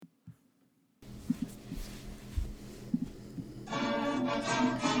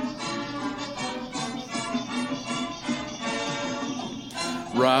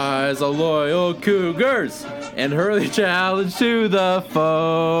Rise, a loyal Cougars, and hurl the challenge to the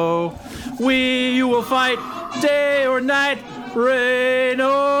foe. We will fight day or night, rain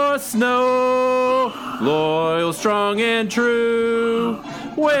or snow. Loyal, strong, and true,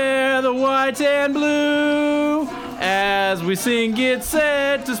 wear the white and blue. As we sing, get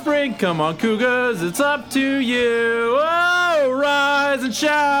set to spring. Come on, Cougars, it's up to you. Oh, rise and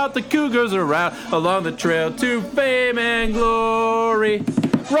shout, the Cougars are out along the trail to fame and glory.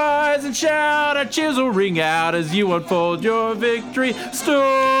 Rise and shout, our cheers will ring out as you unfold your victory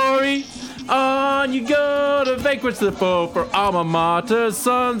story. On you go to vanquish the foe for alma mater,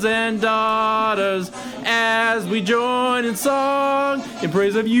 sons and daughters. As we join in song in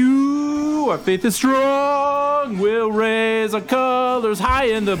praise of you, our faith is strong. We'll raise our colors high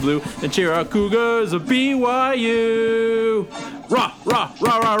in the blue and cheer our Cougars of BYU. Rah, rah,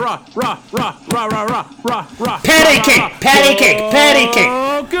 rah, rah, rah, rah, rah, rah, rah, rah, rah, rah. Patty cake, patty cake, patty cake.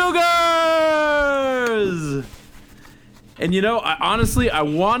 Oh, Cougars! And you know, I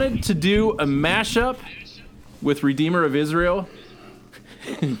wanted to do a mashup with Redeemer of Israel.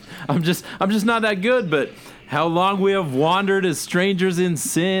 I'm just not that good, but how long we have wandered as strangers in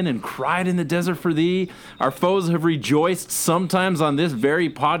sin and cried in the desert for thee. Our foes have rejoiced sometimes on this very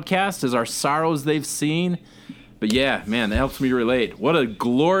podcast as our sorrows they've seen. But yeah, man, that helps me relate. What a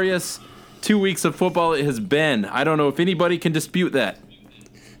glorious 2 weeks of football it has been. I don't know if anybody can dispute that.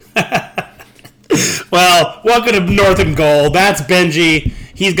 Well, welcome to North and Gold. That's Benji.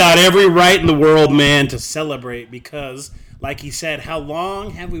 He's got every right in the world, man, to celebrate because, like he said, how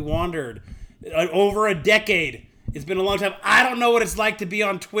long have we wandered? Over a decade. It's been a long time. I don't know what it's like to be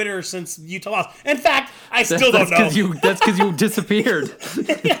on Twitter since Utah lost. In fact, I still don't know. That's because you disappeared.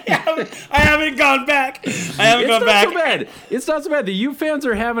 I haven't gone back. It's not so bad. The U fans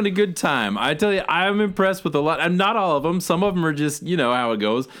are having a good time. I tell you, I'm impressed with a lot. And not all of them. Some of them are just, you know how it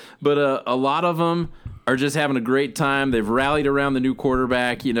goes. But a lot of them are just having a great time. They've rallied around the new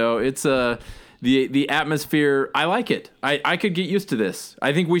quarterback. You know, it's the atmosphere. I like it. I could get used to this.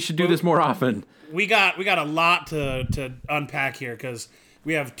 I think we should do this more often. We got a lot to unpack here because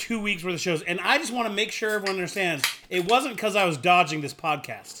we have 2 weeks worth of shows, and I just want to make sure everyone understands it wasn't because I was dodging this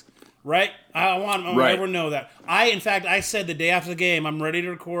podcast, right? I want everyone to know that. In fact, I said the day after the game, I'm ready to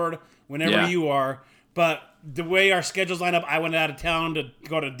record whenever you are, but the way our schedules line up, I went out of town to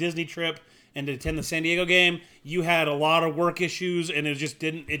go to a Disney trip and to attend the San Diego game. You had a lot of work issues, and it just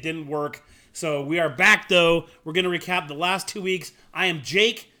didn't work. So we are back, though. We're going to recap the last 2 weeks. I am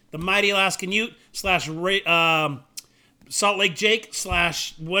Jake, the Mighty Alaskan Ute / Salt Lake Jake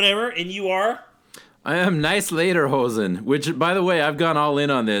 / whatever, and you are? I am Nice Lederhosen, which, by the way, I've gone all in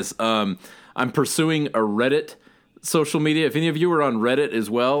on this. I'm pursuing a Reddit social media. If any of you are on Reddit as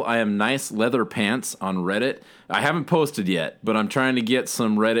well, I am Nice Leather Pants on Reddit. I haven't posted yet, but I'm trying to get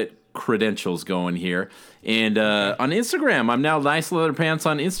some Reddit credentials going here. And on Instagram, I'm now Nice Leather Pants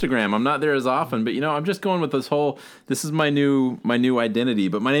on Instagram. I'm not there as often, but you know, I'm just going with this is my new identity.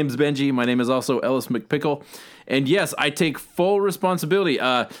 But my name is Benji. My name is also Ellis McPickle. And yes, I take full responsibility.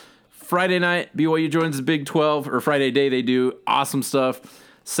 Friday night, BYU joins the Big 12, or Friday day they do. Awesome stuff.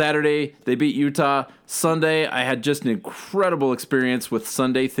 Saturday, they beat Utah. Sunday, I had just an incredible experience with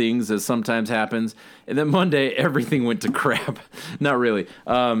Sunday things, as sometimes happens. And then Monday, everything went to crap. Not really.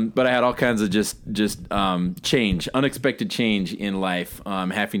 But I had all kinds of just change, unexpected change in life,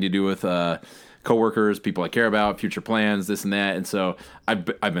 having to do with coworkers, people I care about, future plans, this and that. And so I've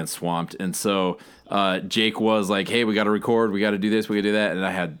been swamped. And so Jake was like, hey, we got to record. We got to do this. We got to do that.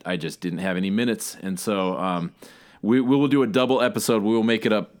 And I just didn't have any minutes. And so we will do a double episode. We will make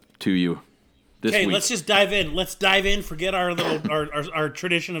it up to you this week. Okay, let's just dive in. Let's dive in. Forget our little our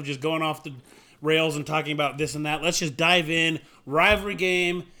tradition of just going off the rails and talking about this and that. Let's just dive in. Rivalry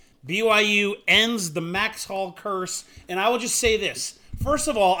game. BYU ends the Max Hall curse. And I will just say this. First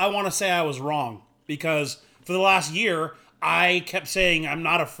of all, I want to say I was wrong because for the last year, I kept saying I'm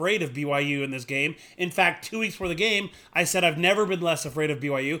not afraid of BYU in this game. In fact, 2 weeks before the game, I said I've never been less afraid of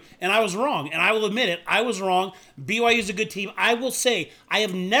BYU, and I was wrong. And I will admit it, I was wrong. BYU is a good team. I will say I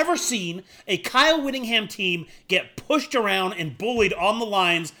have never seen a Kyle Whittingham team get pushed around and bullied on the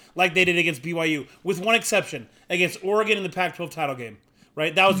lines like they did against BYU, with one exception, against Oregon in the Pac-12 title game.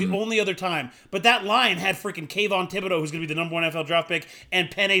 Right? That was the only other time. But that line had freaking Kayvon Thibodeau, who's going to be the number one NFL draft pick, and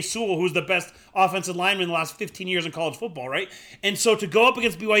Penei Sewell, who's the best offensive lineman in the last 15 years in college football, right? And so to go up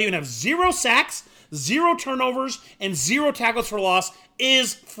against BYU and have 0 sacks, 0 turnovers, and 0 tackles for loss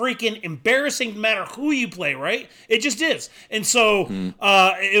is freaking embarrassing no matter who you play, right? It just is. And so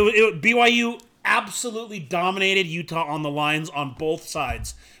BYU absolutely dominated Utah on the lines on both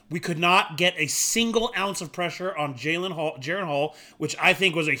sides. We could not get a single ounce of pressure on Jaren Hall, which I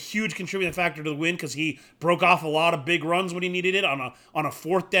think was a huge contributing factor to the win because he broke off a lot of big runs when he needed it on a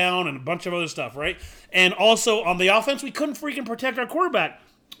fourth down and a bunch of other stuff, right? And also on the offense, we couldn't freaking protect our quarterback,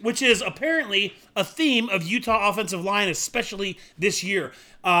 which is apparently a theme of Utah offensive line, especially this year.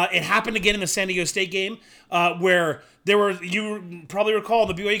 It happened again in the San Diego State game where there were, you probably recall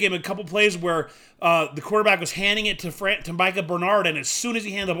the BYU game, a couple plays where the quarterback was handing it to Micah Bernard, and as soon as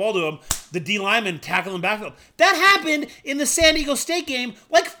he handed the ball to him, the D lineman tackled him back. That happened in the San Diego State game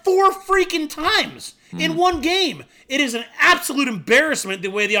like 4 freaking times in one game. It is an absolute embarrassment the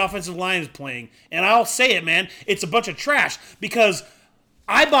way the offensive line is playing. And I'll say it, man, it's a bunch of trash because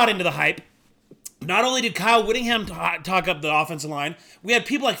I bought into the hype. Not only did Kyle Whittingham talk up the offensive line, we had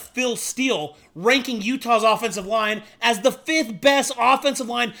people like Phil Steele ranking Utah's offensive line as the 5th best offensive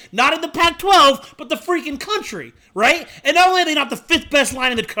line, not in the Pac-12, but the freaking country, right? And not only are they not the 5th best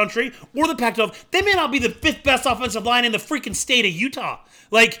line in the country or the Pac-12, they may not be the 5th best offensive line in the freaking state of Utah.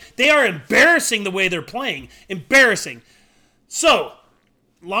 Like, they are embarrassing the way they're playing. Embarrassing. So,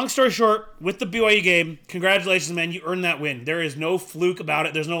 long story short, with the BYU game, congratulations, man. You earned that win. There is no fluke about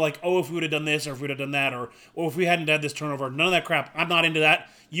it. There's no like, oh, if we would have done this or if we would have done that or oh, if we hadn't had this turnover. None of that crap. I'm not into that.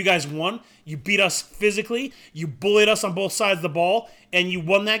 You guys won. You beat us physically. You bullied us on both sides of the ball, and you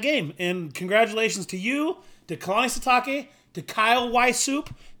won that game. And congratulations to you, to Kalani Sitake, to Kyle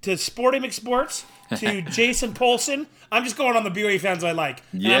Weisoup, to Sporty McSports, to Jason Polson. I'm just going on the BYU fans I like.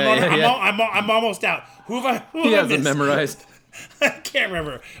 I'm almost out. Who have I He hasn't missed? memorized. I can't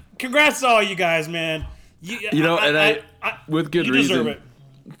remember. Congrats to all you guys, man. With good you reason. deserve it.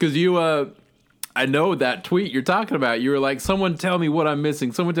 Because I know that tweet you're talking about. You were like, someone tell me what I'm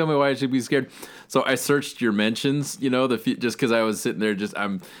missing. Someone tell me why I should be scared. So I searched your mentions, just because I was sitting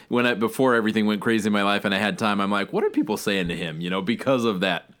there before everything went crazy in my life and I had time, I'm like, what are people saying to him, because of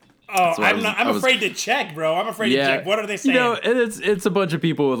that? Oh, so I'm afraid to check, bro. I'm afraid to check. What are they saying? And it's a bunch of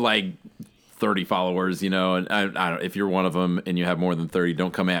people with like 30 followers, and I don't. If you're one of them and you have more than 30,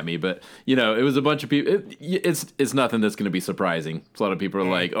 don't come at me. But it was a bunch of people. It's nothing that's going to be surprising. So a lot of people are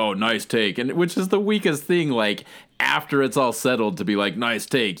like, "Oh, nice take," and which is the weakest thing. Like after it's all settled, to be like, "Nice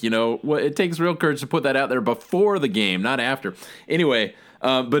take," it takes real courage to put that out there before the game, not after. Anyway.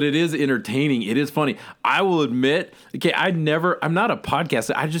 But it is entertaining. It is funny. I will admit, I'm not a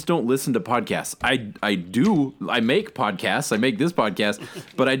podcast. I just don't listen to podcasts. I make podcasts. I make this podcast,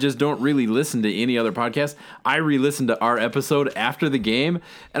 but I just don't really listen to any other podcast. I re-listened to our episode after the game,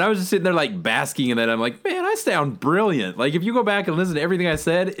 and I was just sitting there like basking in that. I'm like, man, I sound brilliant. Like if you go back and listen to everything I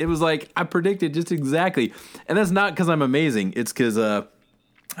said, it was like I predicted just exactly. And that's not because I'm amazing. It's because,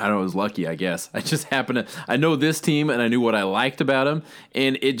 I don't know, I was lucky, I guess. I know this team and I knew what I liked about them,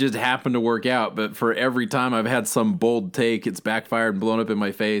 and it just happened to work out. But for every time I've had some bold take, it's backfired and blown up in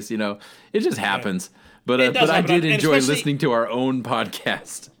my face, it just happens. But I did enjoy listening to our own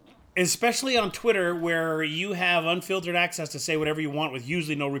podcast. Especially on Twitter, where you have unfiltered access to say whatever you want with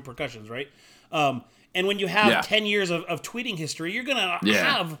usually no repercussions, right? And when you have 10 years of tweeting history, you're gonna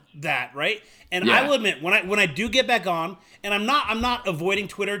have that, right? And I will admit, when I do get back on, and I'm not avoiding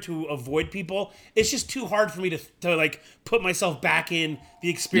Twitter to avoid people. It's just too hard for me to like put myself back in the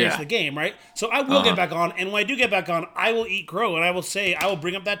experience of the game, right? So I will get back on, and when I do get back on, I will eat crow, and I will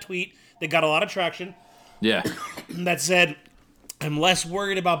bring up that tweet that got a lot of traction. Yeah, that said, I'm less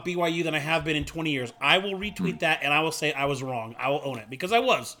worried about BYU than I have been in 20 years. I will retweet that, and I will say I was wrong. I will own it because I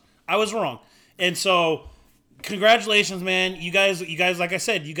was wrong. And so, congratulations, man. You guys, like I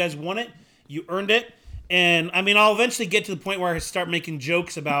said, you guys won it. You earned it. And, I mean, I'll eventually get to the point where I start making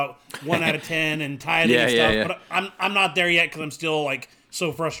jokes about 1 out of 10 and tithing and stuff. But I'm not there yet because I'm still, like,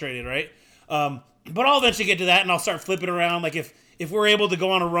 so frustrated, right? But I'll eventually get to that, and I'll start flipping around. Like, if we're able to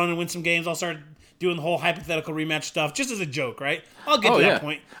go on a run and win some games, I'll start doing the whole hypothetical rematch stuff just as a joke, right? I'll get to that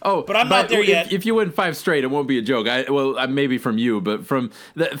point. But I'm not there yet. If you win 5 straight, it won't be a joke. Maybe from you, but from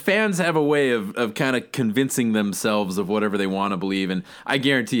the fans have a way of kind of convincing themselves of whatever they want to believe. And I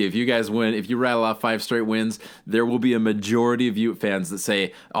guarantee if you guys win, if you rattle off 5 straight wins, there will be a majority of you fans that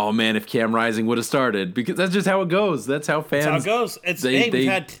say, "Oh man, if Cam Rising would have started," because that's just how it goes. That's how fans. That's how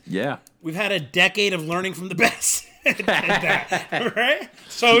it goes. We've had a decade of learning from the best. Right?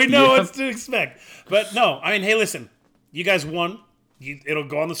 So we know what to expect. But no, I mean, hey, listen, you guys won. It'll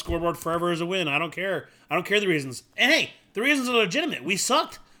go on the scoreboard forever as a win. I don't care. I don't care the reasons. And hey, the reasons are legitimate. We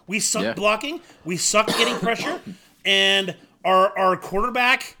sucked. We sucked blocking. We sucked getting pressure. And our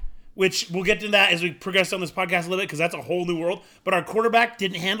quarterback, which we'll get to that as we progress on this podcast a little bit because that's a whole new world. But our quarterback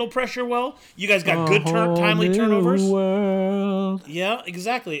didn't handle pressure well. You guys got good timely turnovers. World. Yeah,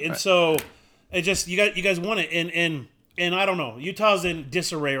 exactly. And so It just you guys won it, and I don't know. Utah's in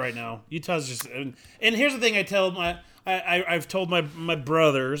disarray right now. Utah's just and here's the thing. I've told my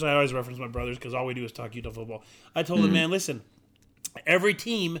brothers. I always reference my brothers because all we do is talk Utah football. I told them, man, listen. Every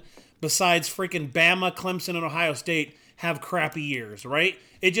team besides freaking Bama, Clemson, and Ohio State have crappy years, right?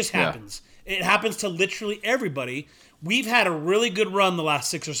 It just happens. Yeah. It happens to literally everybody. We've had a really good run the last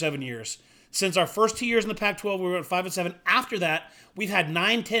 6 or 7 years. Since our first 2 years in the Pac-12, we were at 5-7. After that, we've had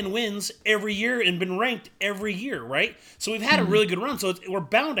 9-10 wins every year and been ranked every year, right? So we've had a really good run. So we're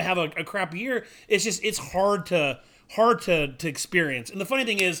bound to have a crappy year. It's hard to experience. And the funny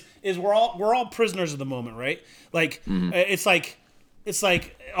thing is we're all prisoners of the moment, right? Like it's like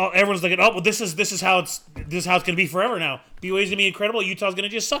everyone's like, oh well, this is how it's going to be forever now. BYU's going to be incredible. Utah's going to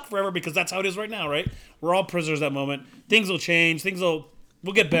just suck forever because that's how it is right now, right? We're all prisoners of that moment. Things will change.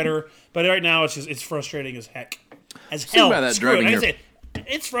 We'll get better, but right now it's frustrating as heck. As hell. About that Screw it. driving I say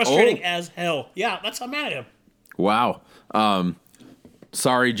it's frustrating as hell. Yeah, that's how mad I am. Wow.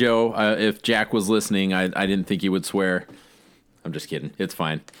 Sorry, Joe. If Jack was listening, I didn't think he would swear. I'm just kidding. It's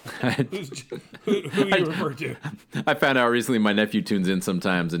fine. Who you refer to? I found out recently my nephew tunes in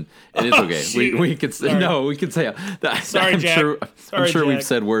sometimes, and it's okay. Shoot. We could say no. We could say that. Sorry, Jack. I'm sure Jack. We've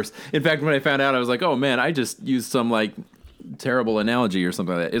said worse. In fact, when I found out, I was like, oh man, I just used some like terrible analogy or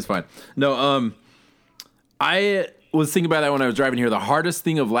something like that. It's fine. No, I was thinking about that when I was driving here. The hardest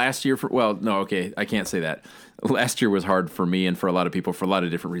thing of last year I can't say that. Last year was hard for me and for a lot of people for a lot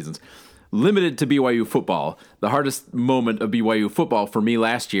of different reasons. Limited to BYU football, the hardest moment of BYU football for me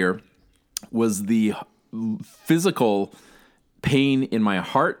last year was the physical pain in my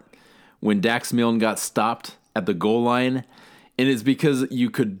heart when Dax Milne got stopped at the goal line. And it's because you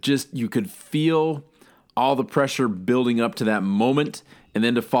could feel all the pressure building up to that moment and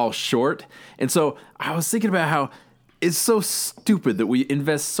then to fall short. And so I was thinking about how it's so stupid that we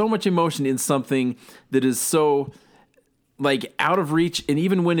invest so much emotion in something that is so like out of reach, and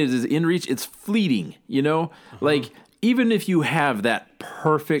even when it is in reach, it's fleeting, you know? Like, even if you have that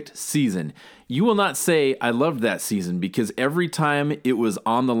perfect season, you will not say, I loved that season, because every time it was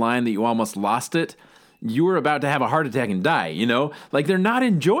on the line that you almost lost it, you were about to have a heart attack and die, you know? Like, they're not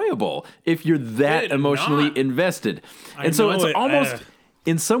enjoyable if you're that emotionally invested. And so it's almost...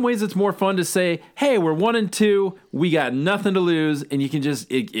 In some ways, it's more fun to say, hey, we're 1-2, we got nothing to lose, and you can just,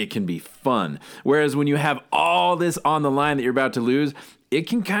 it can be fun. Whereas when you have all this on the line that you're about to lose, it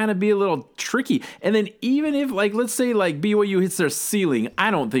can kind of be a little tricky. And then even if, like, let's say, like, BYU hits their ceiling,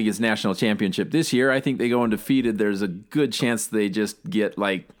 I don't think it's national championship this year. I think they go undefeated. There's a good chance they just get,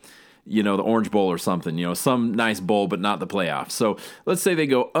 like, you know, the Orange Bowl or something, you know, some nice bowl, but not the playoffs. So let's say they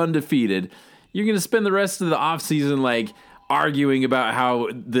go undefeated. You're going to spend the rest of the offseason, like, arguing about how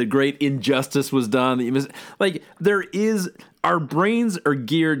the great injustice was done. Like, our brains are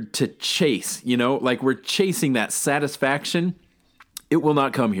geared to chase, you know, like we're chasing that satisfaction. It will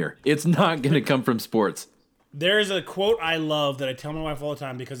not come here. It's not going to come from sports. There is a quote I love that I tell my wife all the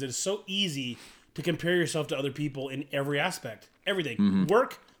time because it is so easy to compare yourself to other people in every aspect. Everything.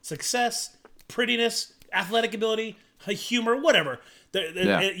 Work, success, prettiness, athletic ability, humor, whatever.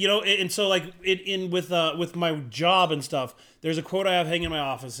 You know, and so like with my job and stuff, there's a quote I have hanging in my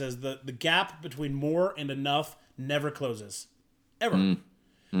office that says the gap between more and enough never closes, ever.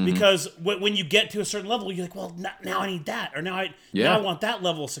 Because when you get to a certain level, you're like, well, now I need that, or now I want that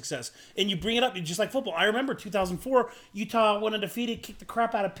level of success, and you bring it up just like football. I remember 2004, Utah went undefeated, kicked the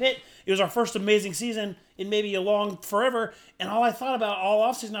crap out of Pitt. It was our first amazing season in maybe a long forever, and all I thought about all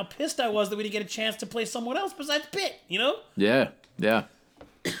offseason, how pissed I was that we didn't get a chance to play someone else besides Pitt, you know? Yeah.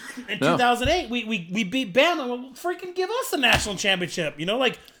 In 2008, we beat Bama. Well, freaking give us the national championship. You know,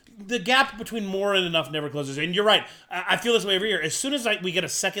 like the gap between more and enough never closes. And you're right. I feel this way every year. As soon as we get a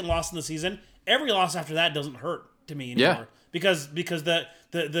second loss in the season, every loss after that doesn't hurt to me anymore. Because the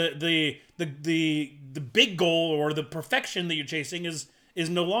big goal or the perfection that you're chasing is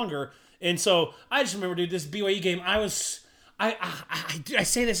no longer. And so I just remember, dude, this BYU game. I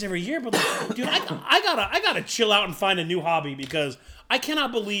say this every year, but like, dude, I gotta chill out and find a new hobby because I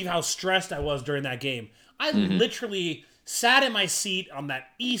cannot believe how stressed I was during that game. I literally sat in my seat on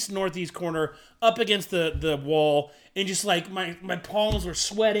that northeast corner up against the wall, and just like my palms were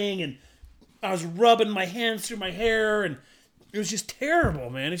sweating, and I was rubbing my hands through my hair, and it was just terrible,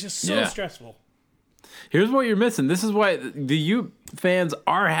 man. It's just so stressful. Here's what you're missing. This is why the Ute fans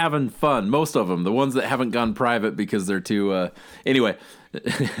are having fun. Most of them, the ones that haven't gone private because they're too. Anyway,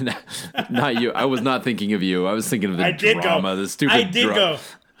 not you. I was not thinking of you. I was thinking of the drama, the stupid. I did go.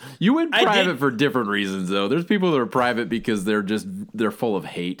 You went private for different reasons, though. There's people that are private because they're full of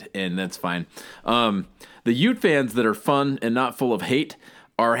hate, and that's fine. The Ute fans that are fun and not full of hate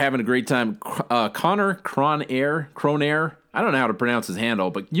are having a great time. Connor Cronair. I don't know how to pronounce his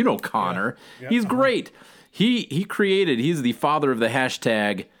handle, but you know Connor. Yeah. He's great. He's the father of the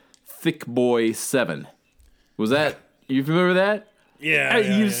hashtag ThickBoy7. Was that, you familiar with that? Yeah.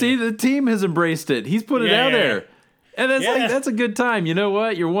 You see, the team has embraced it. He's put it out there. And that's a good time. You know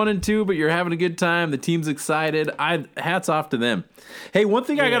what? You're 1-2, but you're having a good time. The team's excited. Hats off to them. Hey, one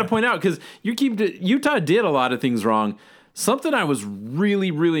thing I got to point out, because Utah did a lot of things wrong. Something I was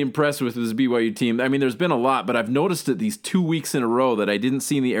really, really impressed with this BYU team. I mean, there's been a lot, but I've noticed it these 2 weeks in a row that I didn't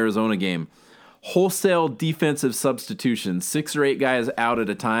see in the Arizona game. Wholesale defensive substitutions, 6 or 8 guys out at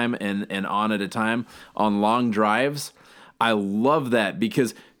a time and on at a time on long drives. I love that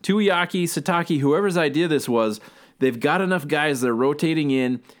because Tuiaki, Satake, whoever's idea this was, they've got enough guys that are rotating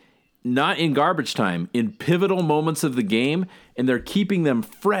in, not in garbage time, in pivotal moments of the game, and they're keeping them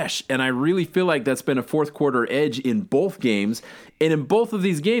fresh. And I really feel like that's been a fourth quarter edge in both games. And in both of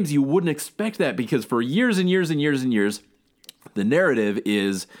these games, you wouldn't expect that because for years and years and years and years, the narrative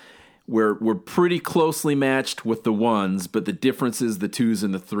is we're pretty closely matched with the ones, but the difference is the 2s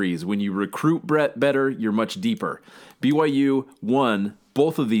and the 3s. When you recruit better, you're much deeper. BYU won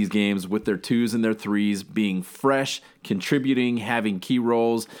both of these games with their 2s and their 3s being fresh, contributing, having key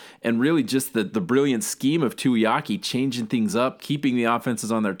roles, and really just the brilliant scheme of Tuiaki changing things up, keeping the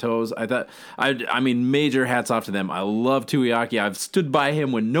offenses on their toes. I mean, major hats off to them. I love Tuiaki. I've stood by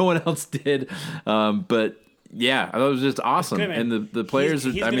him when no one else did, but yeah, that was just awesome. Good, and the players,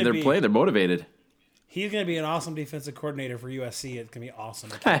 they're playing, they're motivated. He's going to be an awesome defensive coordinator for USC. It's going to be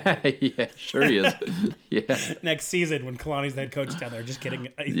awesome. Yeah, sure he is. Yeah. Next season when Kalani's the head coach down there. Just kidding.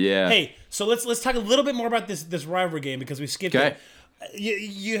 Yeah. Hey, so let's talk a little bit more about this rivalry game because we skipped it.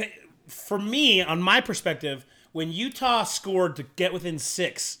 You, for me, on my perspective, when Utah scored to get within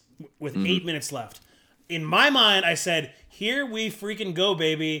 6 with 8 minutes left, in my mind, I said, here we freaking go,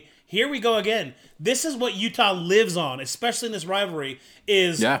 baby. Here we go again. This is what Utah lives on, especially in this rivalry,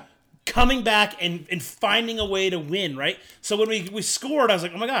 is coming back and finding a way to win, right? So when we scored, I was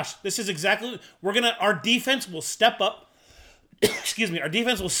like, oh my gosh, this is exactly, our defense will step up. Excuse me, our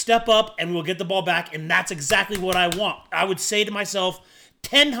defense will step up and we'll get the ball back, and that's exactly what I want. I would say to myself,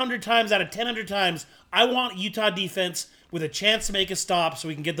 1,000 times out of 1,000 times, I want Utah defense with a chance to make a stop so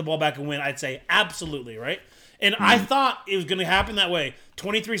we can get the ball back and win. I'd say absolutely, right? And I thought it was going to happen that way.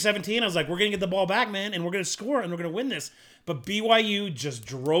 23-17, I was like, we're going to get the ball back, man, and we're going to score, and we're going to win this. But BYU just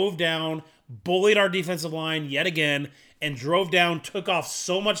drove down, bullied our defensive line yet again, and drove down, took off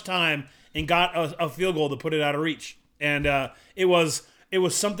so much time, and got a field goal to put it out of reach. And it was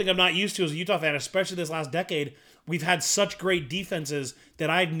something I'm not used to as a Utah fan, especially this last decade. We've had such great defenses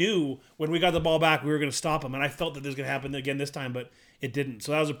that I knew when we got the ball back, we were going to stop them. And I felt that this was going to happen again this time, but it didn't.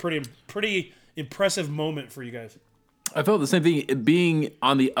 So that was a pretty impressive moment for you guys. I felt the same thing being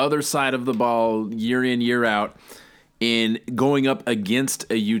on the other side of the ball year in, year out, in going up against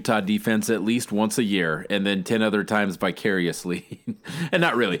a Utah defense at least once a year, and then 10 other times vicariously. And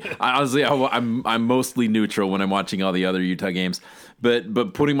not really. Honestly, I'm mostly neutral when I'm watching all the other Utah games.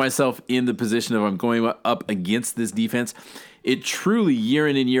 But putting myself in the position of I'm going up against this defense, it truly year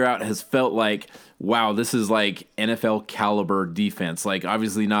in and year out has felt like, wow, this is like NFL caliber defense. Like,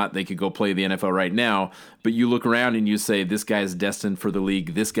 obviously not, they could go play the NFL right now, but you look around and you say, this guy's destined for the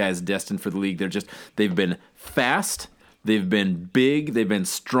league. This guy's destined for the league. They've been fast. They've been big. They've been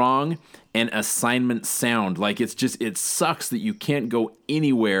strong and assignment sound. Like, it sucks that you can't go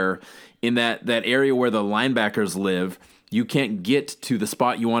anywhere in that area where the linebackers live. You can't get to the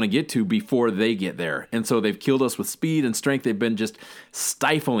spot you want to get to before they get there. And so they've killed us with speed and strength. They've been just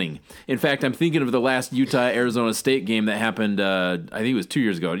stifling. In fact, I'm thinking of the last Utah-Arizona State game that happened, I think it was 2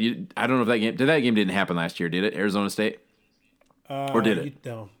 years ago. I don't know if that game didn't happen last year, did it, Arizona State? Or did it?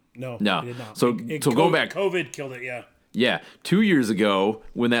 No. It did not. So go back. COVID killed it, yeah. Yeah, 2 years ago,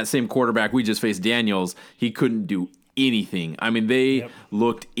 when that same quarterback we just faced, Daniels, he couldn't do anything. I mean, they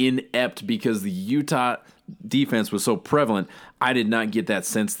looked inept because the Utah defense was so prevalent. I did not get that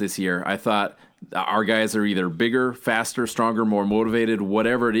sense this year. I thought our guys are either bigger, faster, stronger, more motivated,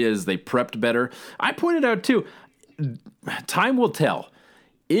 whatever it is. They prepped better. I pointed out, too, time will tell.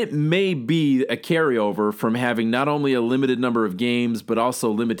 It may be a carryover from having not only a limited number of games, but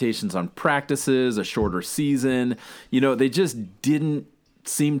also limitations on practices, a shorter season. You know, they just didn't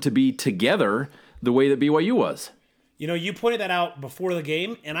seem to be together the way that BYU was. You know, you pointed that out before the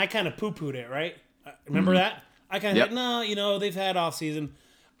game, and I kind of poo-pooed it, right? Remember that? I kind of said, no, you know, they've had off-season.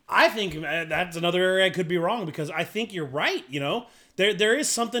 I think that's another area I could be wrong because I think you're right, you know? There is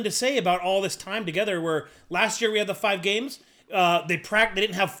something to say about all this time together where last year we had the 5 games. They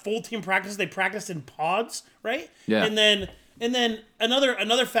didn't have full team practice. They practiced in pods, right? Yeah. And then And then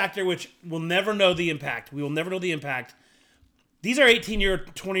another factor which we'll never know the impact. We will never know the impact. These are 18-year,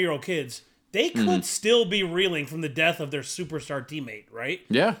 20-year-old kids. They could still be reeling from the death of their superstar teammate, right?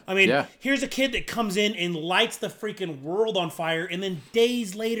 Yeah. I mean, yeah. here's a kid that comes in and lights the freaking world on fire and then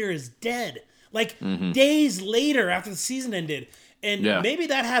days later is dead. Like, days later after the season ended. And maybe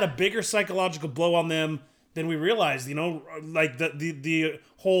that had a bigger psychological blow on them than we realized, you know? Like, the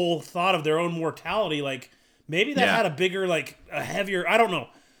whole thought of their own mortality, like, maybe that had a bigger, like, a heavier, I don't know.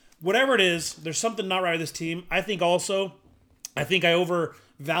 Whatever it is, there's something not right with this team. I think I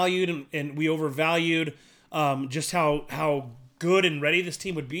overvalued and we overvalued just how good and ready this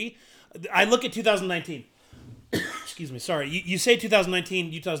team would be. I look at 2019. Excuse me, sorry. You say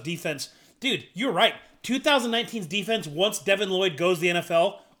 2019 Utah's defense. Dude, you're right. 2019's defense, once Devin Lloyd goes to the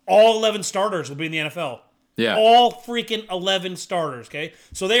NFL, all 11 starters will be in the NFL. Yeah. All freaking 11 starters, okay?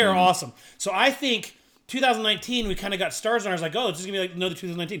 So they are awesome. So I think 2019, we kind of got stars and I was like, oh, it's just going to be like another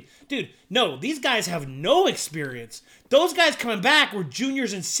 2019. Dude, no, these guys have no experience. Those guys coming back were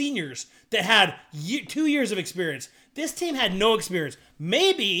juniors and seniors that had 2 years of experience. This team had no experience.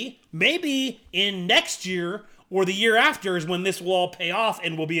 Maybe in next year or the year after is when this will all pay off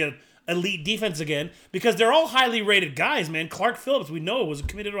and will be an elite defense again, because they're all highly rated guys, man. Clark Phillips, we know, was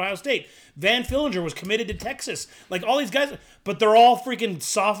committed to Ohio State. Van Fillinger was committed to Texas. Like, all these guys, but they're all freaking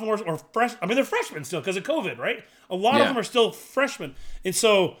sophomores or freshmen. I mean, they're freshmen still because of COVID, right? A lot of them are still freshmen. And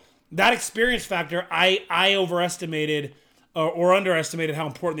so that experience factor, I overestimated or underestimated how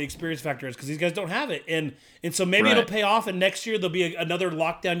important the experience factor is, because these guys don't have it. And so maybe it'll pay off, and next year there'll be another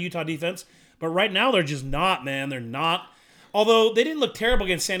lockdown Utah defense. But right now they're just not, man. They're not. Although they didn't look terrible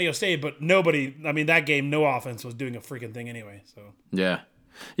against San Diego State, but that game, no offense was doing a freaking thing anyway. So Yeah.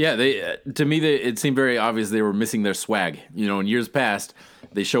 To me, it seemed very obvious they were missing their swag. You know, in years past,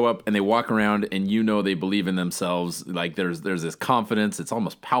 they show up and they walk around, and they believe in themselves. Like, there's this confidence; it's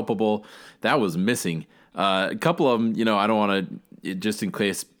almost palpable. That was missing. A couple of them, you know, I don't want to, just in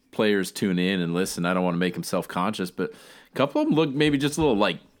case players tune in and listen, I don't want to make them self-conscious, but a couple of them look maybe just a little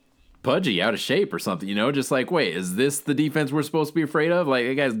like pudgy, out of shape or something, you know, just like, wait, is this the defense we're supposed to be afraid of? Like,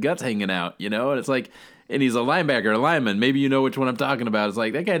 that guy's guts hanging out, you know, and it's like, and he's a linebacker, a lineman. Maybe you know which one I'm talking about. It's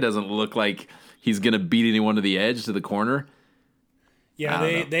like, that guy doesn't look like he's going to beat anyone to the edge, to the corner. Yeah,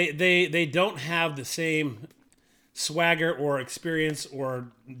 they don't have the same swagger or experience or,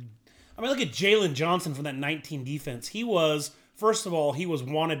 I mean, look at Jalen Johnson from that 19 defense. First of all, he was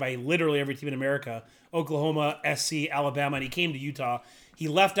wanted by literally every team in America, Oklahoma, SC, Alabama, and he came to Utah. He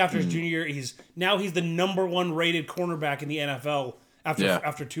left after his junior year. He's the number one rated cornerback in the NFL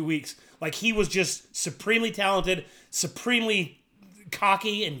after 2 weeks. Like, he was just supremely talented, supremely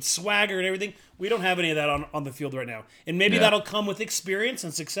cocky and swagger and everything. We don't have any of that on the field right now. And maybe that'll come with experience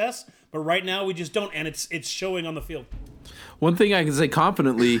and success, but right now we just don't, and it's showing on the field. One thing I can say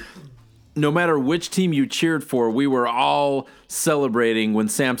confidently, no matter which team you cheered for, we were all celebrating when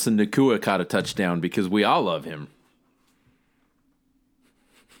Samson Nacua caught a touchdown, because we all love him.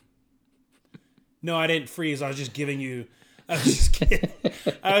 No, I didn't freeze. I was just giving you. I was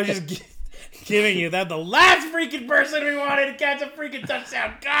just giving you that the last freaking person we wanted to catch a freaking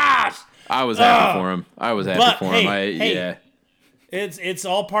touchdown. Gosh, I was happy for him. I was happy for him. It's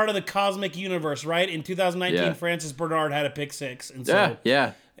all part of the cosmic universe, right? In 2019, Francis Bernard had a pick six, and so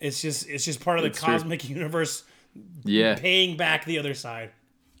it's just part of the cosmic universe. Yeah, paying back the other side.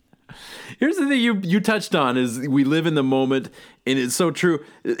 Here's the thing you touched on is we live in the moment, and it's so true.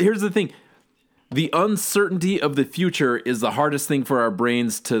 Here's the thing. The uncertainty of the future is the hardest thing for our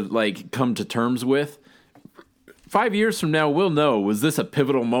brains to, like, come to terms with. 5 years from now, we'll know, was this a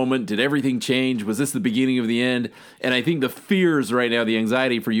pivotal moment? Did everything change? Was this the beginning of the end? And I think the fears right now, the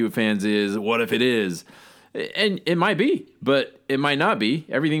anxiety for you fans is, what if it is? And it might be, but it might not be.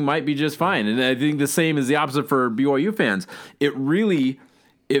 Everything might be just fine. And I think the same is the opposite for BYU fans.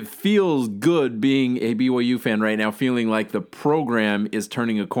 It feels good being a BYU fan right now, feeling like the program is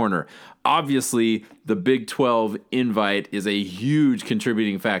turning a corner. Obviously, the Big 12 invite is a huge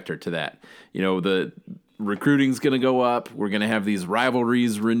contributing factor to that. You know, the recruiting's going to go up. We're going to have these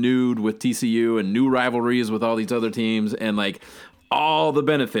rivalries renewed with TCU and new rivalries with all these other teams. And, like, all the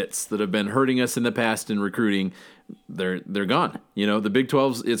benefits that have been hurting us in the past in recruiting, they're gone. You know, the Big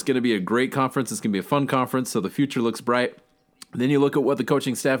 12's, it's going to be a great conference. It's going to be a fun conference, so the future looks bright. Then you look at what the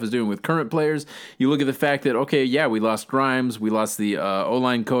coaching staff is doing with current players. You look at the fact that, okay, yeah, we lost Grimes. We lost the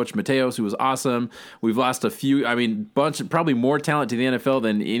O-line coach, Mateos, who was awesome. We've lost a few, probably more talent to the NFL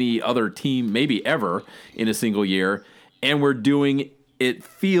than any other team, maybe ever, in a single year. And we're doing, it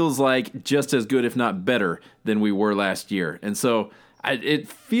feels like, just as good, if not better, than we were last year. And so it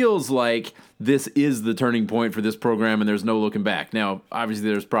feels like this is the turning point for this program, and there's no looking back. Now, obviously,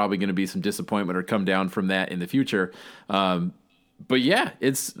 there's probably going to be some disappointment or come down from that in the future. But yeah,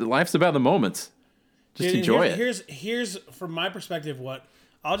 life's about the moments. Just enjoy it. Here's from my perspective what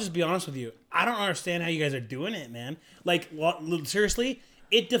I'll just be honest with you. I don't understand how you guys are doing it, man. Like, seriously,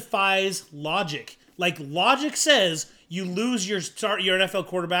 it defies logic. Like, logic says you lose your NFL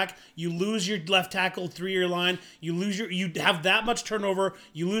quarterback, you lose your left tackle 3-year line, you have that much turnover,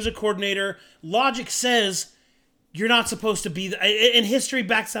 you lose a coordinator. Logic says you're not supposed to be, and history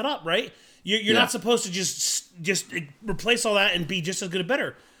backs that up, right? You're not supposed to just replace all that and be just as good or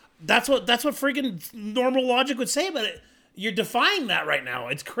better. That's what freaking normal logic would say, but you're defying that right now.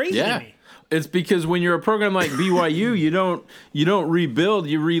 It's crazy to me. It's because when you're a program like BYU, you don't rebuild,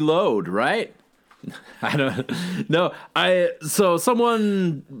 you reload, right? I don't know. So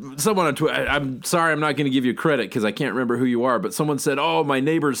someone on Twitter, I'm sorry, I'm not going to give you credit because I can't remember who you are, but someone said, "Oh, my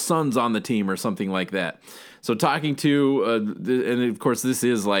neighbor's son's on the team" or something like that. So talking to, and of course this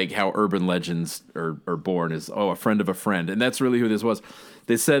is like how urban legends are born, is a friend of a friend, and that's really who this was.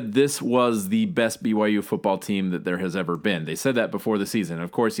 They said this was the best BYU football team that there has ever been. They said that before the season.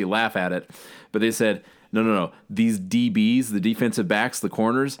 Of course, you laugh at it, but they said, no. These DBs, the defensive backs, the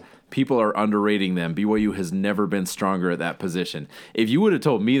corners, people are underrating them. BYU has never been stronger at that position. If you would have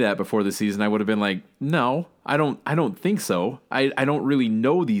told me that before the season, I would have been like, no, I don't think so. I don't really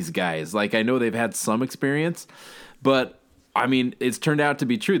know these guys. Like, I know they've had some experience, but I mean, it's turned out to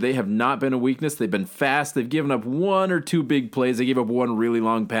be true. They have not been a weakness. They've been fast. They've given up 1 or 2 big plays. They gave up 1 really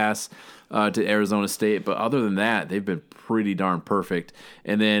long pass to Arizona State. But other than that, they've been pretty darn perfect.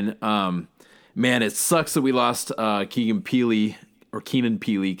 And then, man, it sucks that we lost Keenan Pili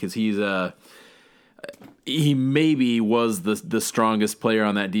because he maybe was the strongest player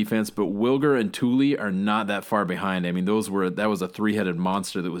on that defense. But Wilger and Tooley are not that far behind. I mean, that was a 3-headed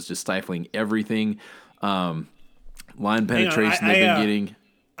monster that was just stifling everything. Line penetration they've been getting.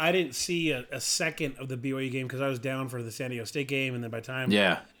 I didn't see a second of the BYU game because I was down for the San Diego State game, and then by the time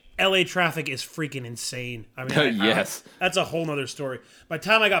LA traffic is freaking insane. I mean, yes, that's a whole nother story. By the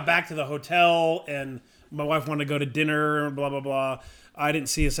time I got back to the hotel and my wife wanted to go to dinner, blah blah blah, I didn't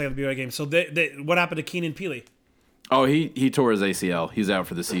see a second of the BYU game. So what happened to Keenan Pili? Oh, he tore his ACL. He's out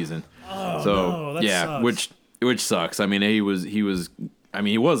for the season. Oh, so no, that sucks. which sucks. I mean, he was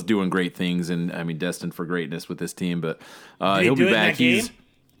doing great things and destined for greatness with this team, but he'll be back. He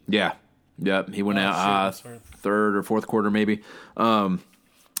went out third or fourth quarter maybe.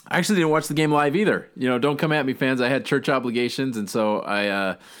 I actually didn't watch the game live either. Don't come at me, fans. I had church obligations, and so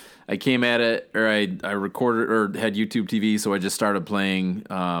I came at it, or I recorded or had YouTube TV, so I just started playing.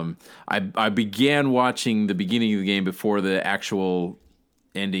 I began watching the beginning of the game before the actual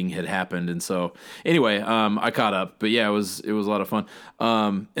ending had happened, and so anyway, I caught up. But yeah, it was a lot of fun.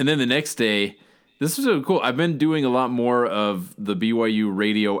 And then the next day, this was so cool. I've been doing a lot more of the BYU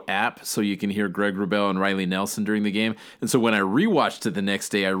radio app, so you can hear Greg Wrubell and Riley Nelson during the game. And so when I rewatched it the next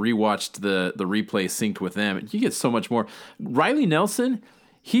day, I rewatched the replay synced with them. You get so much more. Riley Nelson,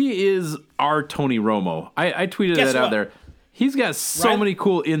 he is our Tony Romo. I tweeted that out there. He's got so many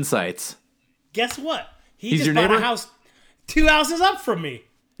cool insights. Guess what? He's just your neighbor? A house 2 houses up from me.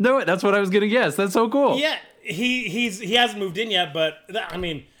 No, that's what I was gonna guess. That's so cool. Yeah, he hasn't moved in yet, but I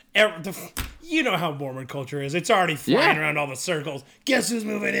mean, you know how Mormon culture is. It's already flying around all the circles. Guess who's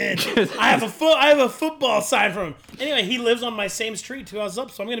moving in? I have a football sign from him. Anyway, he lives on my same street 2 houses up,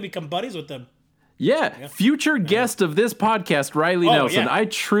 so I'm gonna become buddies with him. Yeah, future guest of this podcast, Riley Nelson. Yeah. I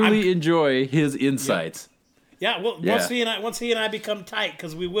truly enjoy his insights. Yeah, well, once he and I become tight,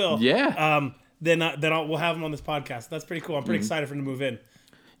 because we will. Yeah. Then we'll have him on this podcast. That's pretty cool. I'm pretty excited for him to move in.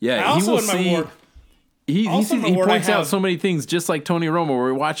 Yeah, he will see. He points out so many things, just like Tony Romo. Where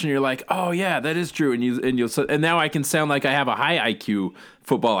we're watching, you're like, oh yeah, that is true, and now I can sound like I have a high IQ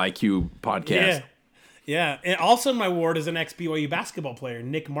football IQ podcast. Yeah. And also in my ward is an ex BYU basketball player,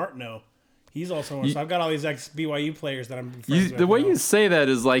 Nick Martineau. He's also one. So I've got all these ex BYU players that I'm friends with. The way you say that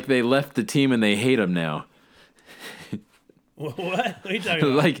is like they left the team and they hate him now. What? What are you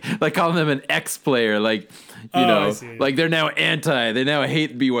talking about? like calling them an ex-player, like like they're now anti, they now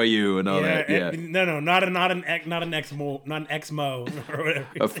hate BYU and all that. Yeah, no, not an ex-mo or whatever.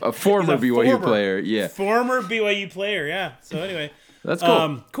 A former BYU player, yeah, former BYU player, yeah. So anyway, that's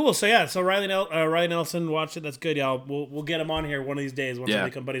cool. Cool. So yeah, so Riley Nelson, watch it. That's good, y'all. We'll get him on here one of these days once we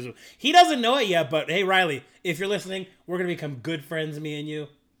become buddies. He doesn't know it yet, but hey, Riley, if you're listening, we're gonna become good friends, me and you.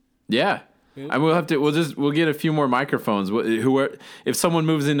 Yeah. And we'll get a few more microphones. If someone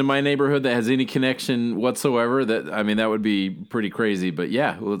moves into my neighborhood that has any connection whatsoever, that would be pretty crazy. But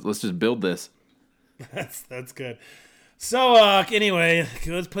yeah, let's just build this. That's good. So anyway,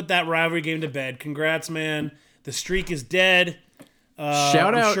 let's put that rivalry game to bed. Congrats, man. The streak is dead.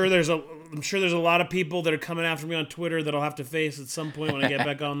 Shout out. I'm sure there's a lot of people that are coming after me on Twitter that I'll have to face at some point when I get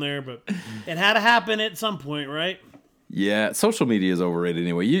back on there. But it had to happen at some point, right? Yeah, social media is overrated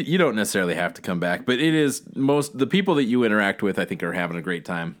anyway. You don't necessarily have to come back, but it is the people that you interact with, I think, are having a great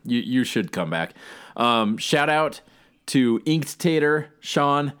time. You should come back. Shout out to Inked Tater,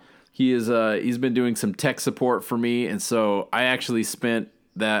 Sean. He's been doing some tech support for me, and so I actually spent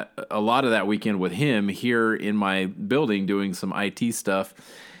a lot of that weekend with him here in my building doing some IT stuff.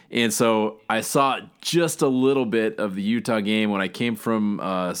 And so I saw just a little bit of the Utah game when I came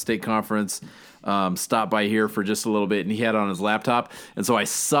from state conference. Stopped by here for just a little bit, and he had it on his laptop. And so I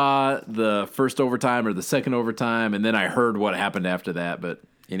saw the first overtime or the second overtime, and then I heard what happened after that. But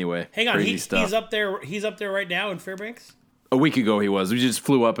anyway, hang on, crazy stuff. He's up there. He's up there right now in Fairbanks. A week ago he was. We just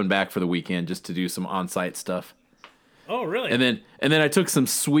flew up and back for the weekend just to do some on-site stuff. Oh, really? And then I took some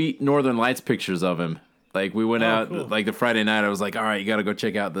sweet Northern Lights pictures of him. Like we went out cool. like the Friday night. I was like, all right, you got to go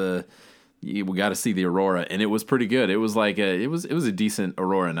check out we got to see the aurora, and it was pretty good. It was like it was a decent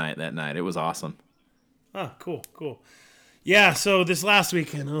aurora night that night. It was awesome. Oh, cool. Yeah, so this last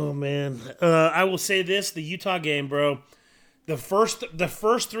weekend, oh man, I will say this: the Utah game, bro. The first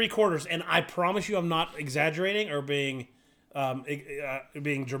 3 quarters, and I promise you, I'm not exaggerating or being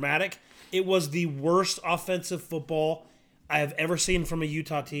dramatic. It was the worst offensive football I have ever seen from a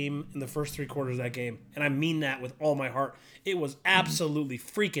Utah team in the first 3 quarters of that game, and I mean that with all my heart. It was absolutely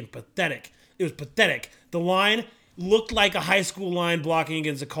freaking pathetic. It was pathetic. The line looked like a high school line blocking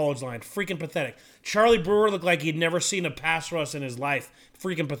against a college line. Freaking pathetic. Charlie Brewer looked like he'd never seen a pass rush in his life.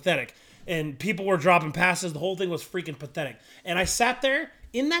 Freaking pathetic. And people were dropping passes. The whole thing was freaking pathetic. And I sat there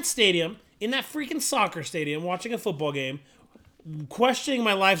in that stadium, in that freaking soccer stadium, watching a football game, questioning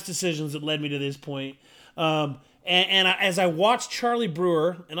my life's decisions that led me to this point. As I watched Charlie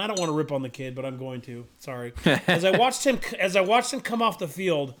Brewer, and I don't want to rip on the kid, but I'm going to. Sorry. As I watched him come off the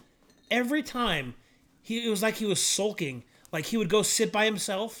field, every time it was like he was sulking. Like he would go sit by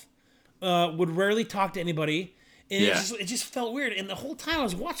himself, would rarely talk to anybody, and it just felt weird. And the whole time I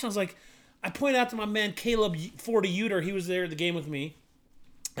was watching, I was like, I pointed out to my man Caleb Forty-Uter, he was there at the game with me,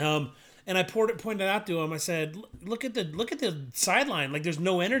 and I pointed out to him. I said, look at the sideline. Like there's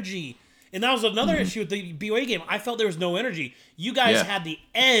no energy. And that was another issue with the BYU game. I felt there was no energy. You guys had the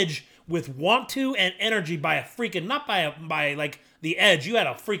edge with want to and energy by a freaking, not by like the edge. You had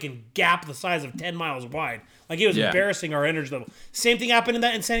a freaking gap the size of 10 miles wide. Like it was embarrassing our energy level. Same thing happened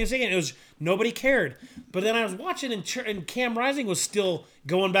in San Diego. It was nobody cared. But then I was watching and Cam Rising was still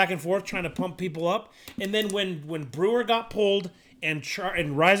going back and forth trying to pump people up. And then when Brewer got pulled and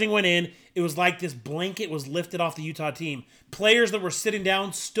Rising went in, it was like this blanket was lifted off the Utah team. Players that were sitting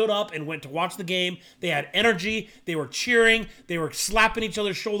down stood up and went to watch the game. They had energy. They were cheering. They were slapping each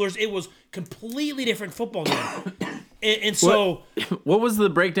other's shoulders. It was completely different football game. And so, what was the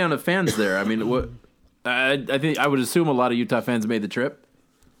breakdown of fans there? I mean, what? I think I would assume a lot of Utah fans made the trip.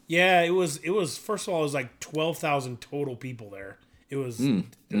 Yeah, it was. First of all, it was like 12,000 total people there. It was a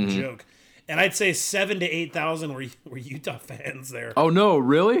joke. And I'd say 7,000 to 8,000 were Utah fans there. Oh no,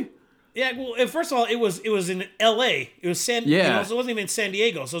 really? Yeah. Well, first of all, it was in L.A. It was it wasn't even in San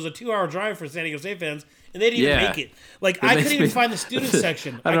Diego, so it was a 2-hour drive for San Diego State fans, and they didn't even make it. Like I couldn't even find the student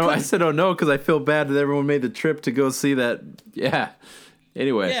section. I don't know. I said, "Oh no," because I feel bad that everyone made the trip to go see that. Yeah.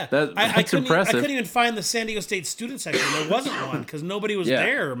 Anyway, that's impressive. I couldn't even find the San Diego State student section. There wasn't one because nobody was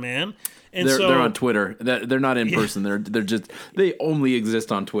there, man. And they're on Twitter. They're not in person. They only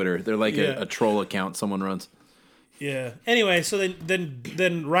exist on Twitter. They're like a troll account someone runs. Yeah. Anyway, so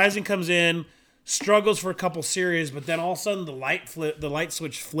then Rising comes in, struggles for a couple series, but then all of a sudden the light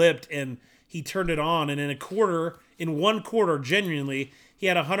switch flipped and he turned it on. And in one quarter, genuinely, he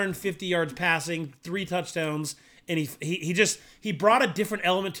had 150 yards passing, 3 touchdowns. And he brought a different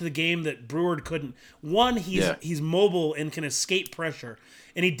element to the game that Brewer couldn't. One, he's mobile and can escape pressure,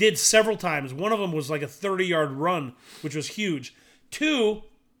 and he did several times. One of them was like a 30-yard run, which was huge. 2,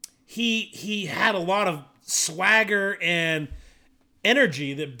 he had a lot of swagger and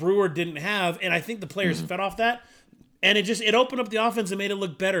energy that Brewer didn't have, and I think the players fed off that, and it opened up the offense and made it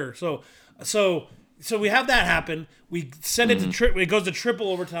look better. So we have that happen. We send it to it goes to triple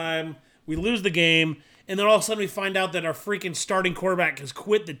overtime. We lose the game. And then all of a sudden we find out that our freaking starting quarterback has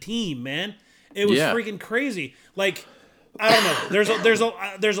quit the team, man. It was freaking crazy. Like, I don't know.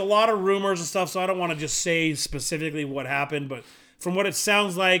 There's a lot of rumors and stuff, so I don't want to just say specifically what happened. But from what it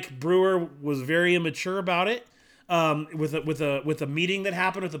sounds like, Brewer was very immature about it. with a meeting that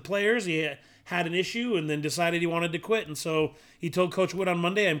happened with the players. He had an issue and then decided he wanted to quit. And so he told Coach Witt on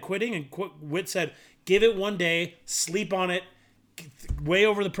Monday, "I'm quitting." And Witt said, "Give it one day, sleep on it, weigh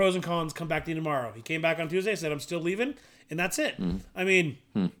over the pros and cons, come back to you tomorrow." He came back on Tuesday, said, "I'm still leaving," and that's it. I mean,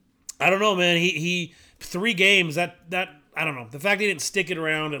 I don't know, man. He 3 games, that I don't know. The fact he didn't stick it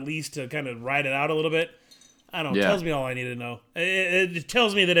around at least to kind of ride it out a little bit, I don't know. It tells me all I need to know. It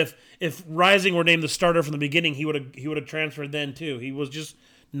tells me that if Rising were named the starter from the beginning, he would have transferred then too. He was just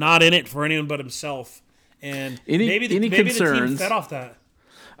not in it for anyone but himself. And maybe the team fed off that.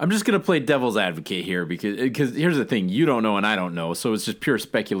 I'm just going to play devil's advocate here because here's the thing. You don't know and I don't know, so it's just pure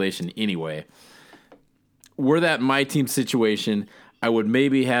speculation anyway. Were that my team situation, I would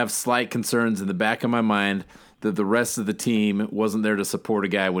maybe have slight concerns in the back of my mind that the rest of the team wasn't there to support a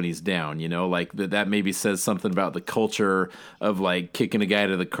guy when he's down, you know, like that maybe says something about the culture of like kicking a guy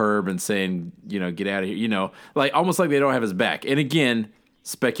to the curb and saying, you know, get out of here, you know, like almost like they don't have his back. And again,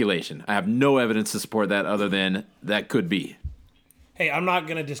 speculation. I have no evidence to support that other than that could be. Hey, I'm not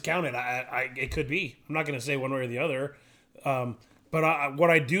going to discount it. It could be. I'm not going to say one way or the other. But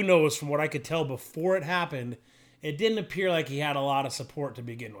what I do know is from what I could tell before it happened, it didn't appear like he had a lot of support to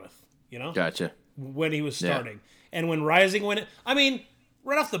begin with, you know? Gotcha. When he was starting. Yeah. And when Rising went, I mean,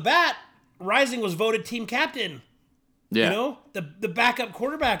 right off the bat, Rising was voted team captain. Yeah. You know, the backup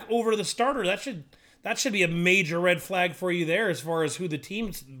quarterback over the starter. That should be a major red flag for you there as far as who the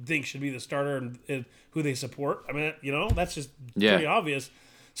team thinks should be the starter and who they support. I mean, you know, that's just pretty obvious.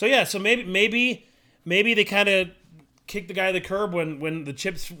 So yeah, so maybe they kind of kicked the guy to the curb when the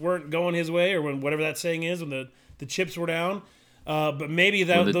chips weren't going his way, or when whatever that saying is, when the chips were down. But maybe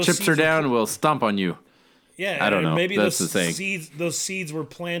that when the chips are down, we'll stomp on you. Yeah, I don't know. Maybe that's the thing. Those seeds were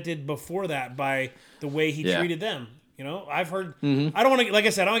planted before that by the way he treated them. You know, I've heard. I don't want to, like I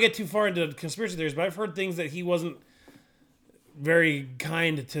said, I don't want to get too far into conspiracy theories, but I've heard things that he wasn't very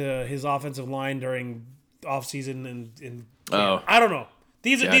kind to his offensive line during off season and I don't know.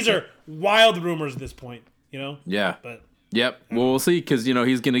 These are wild rumors at this point. You know. Yeah. But yep. Well, we'll see because you know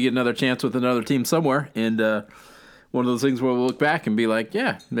he's going to get another chance with another team somewhere, and one of those things where we'll look back and be like,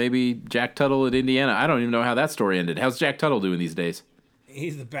 yeah, maybe Jack Tuttle at Indiana. I don't even know how that story ended. How's Jack Tuttle doing these days?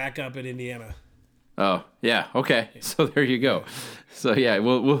 He's the backup at Indiana. Oh, yeah. Okay. So there you go. So yeah,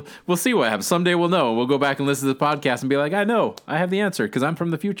 we'll see what happens. Someday we'll know. We'll go back and listen to the podcast and be like, I know. I have the answer because I'm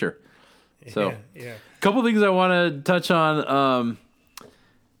from the future. So yeah. A couple things I want to touch on.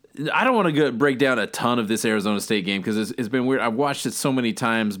 I don't want to break down a ton of this Arizona State game because it's been weird. I've watched it so many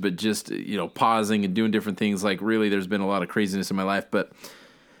times, but just, you know, pausing and doing different things. Like, really, there's been a lot of craziness in my life. But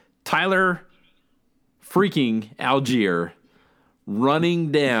Tyler freaking Algier running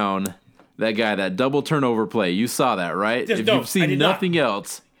down that guy, that double turnover play. You saw that, right? If you've seen nothing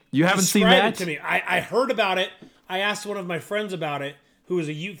else, you haven't seen that? Describe it to me. I heard about it. I asked one of my friends about it, who is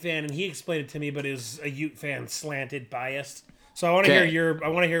a Ute fan, and he explained it to me, but is a Ute fan, slanted, biased. So I want to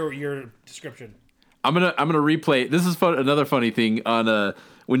hear your description. I'm gonna replay. This is fun. Another funny thing on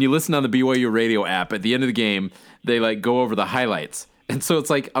when you listen on the BYU radio app at the end of the game, they like go over the highlights, and so it's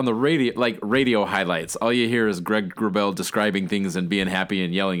like on the radio, like radio highlights. All you hear is Greg Grubel describing things and being happy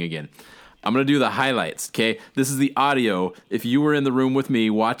and yelling again. I'm gonna do the highlights. Okay, this is the audio. If you were in the room with me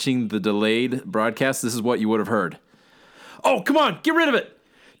watching the delayed broadcast, this is what you would have heard. Oh, come on, get rid of it!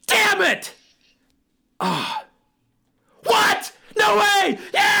 Damn it! Ah. What? No way!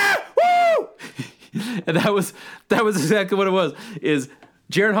 Yeah! Woo! And that was exactly what it was. Is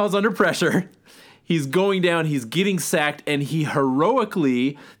Jaren Hall's under pressure. He's going down. He's getting sacked, and he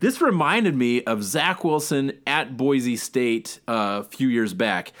heroically. This reminded me of Zach Wilson at Boise State a few years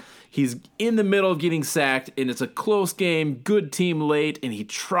back. He's in the middle of getting sacked, and it's a close game, good team late, and he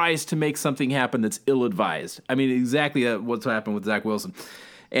tries to make something happen that's ill-advised. I mean, exactly what's happened with Zach Wilson.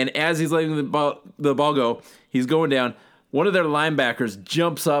 And as he's letting the ball go, he's going down. One of their linebackers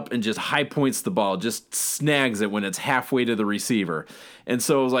jumps up and just high points the ball, just snags it when it's halfway to the receiver. And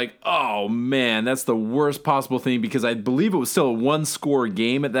so it was like, oh, man, that's the worst possible thing because I believe it was still a one-score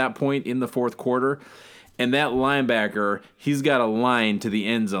game at that point in the fourth quarter. And that linebacker, he's got a line to the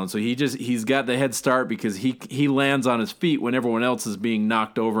end zone. So he's got the head start because he lands on his feet when everyone else is being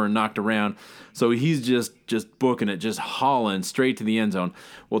knocked over and knocked around. So he's just booking it, just hauling straight to the end zone.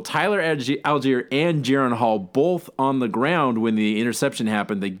 Well, Tyler Algier and Jaren Hall both on the ground when the interception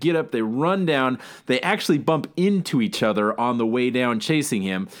happened. They get up, they run down. They actually bump into each other on the way down chasing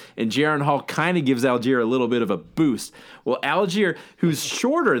him. And Jaren Hall kind of gives Algier a little bit of a boost. Well, Algier, who's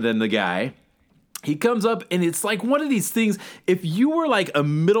shorter than the guy, He comes up, and it's like one of these things. If you were like a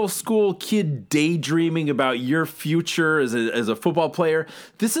middle school kid daydreaming about your future as a football player,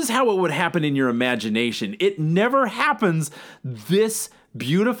 this is how it would happen in your imagination. It never happens this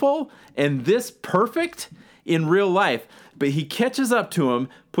beautiful and this perfect in real life. But he catches up to him,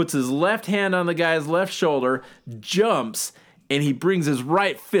 puts his left hand on the guy's left shoulder, jumps, and he brings his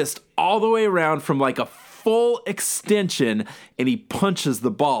right fist all the way around from like a full extension, and he punches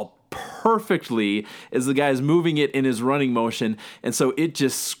the ball perfectly as the guy's moving it in his running motion. And so it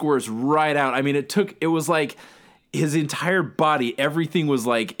just squirts right out. I mean, it was like his entire body, everything was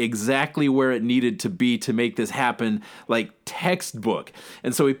like exactly where it needed to be to make this happen, like textbook.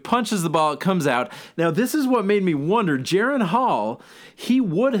 And so he punches the ball, it comes out. Now, this is what made me wonder. Jaren Hall,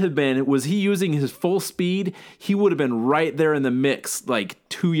 was he using his full speed? He would have been right there in the mix, like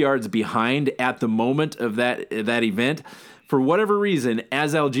 2 yards behind at the moment of that event. For whatever reason,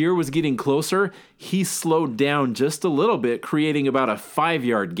 as Allgeier was getting closer, he slowed down just a little bit, creating about a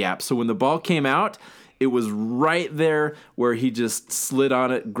 5-yard gap. So when the ball came out, it was right there where he just slid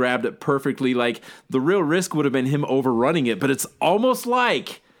on it, grabbed it perfectly. Like, the real risk would have been him overrunning it, but it's almost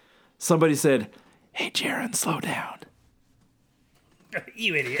like somebody said, "Hey, Jaren, slow down."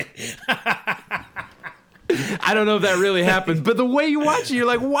 You idiot. I don't know if that really happened, but the way you watch it, you're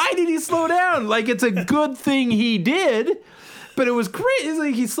like, why did he slow down? Like, it's a good thing he did. But it was great. It's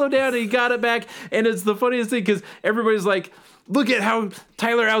like he slowed down and he got it back. And it's the funniest thing because everybody's like, look at how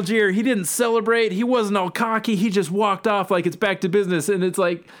Tyler Allgeier, he didn't celebrate. He wasn't all cocky. He just walked off like it's back to business. And it's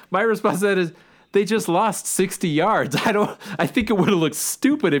like, my response to that is, they just lost 60 yards. I think it would have looked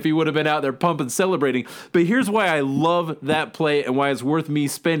stupid if he would have been out there pumping, celebrating. But here's why I love that play and why it's worth me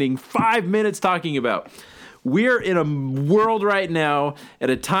spending 5 minutes talking about. We're in a world right now, at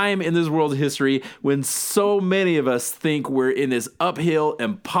a time in this world's history, when so many of us think we're in this uphill,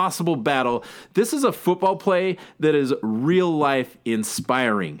 impossible battle. This is a football play that is real life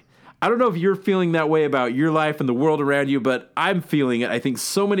inspiring. I don't know if you're feeling that way about your life and the world around you, but I'm feeling it. I think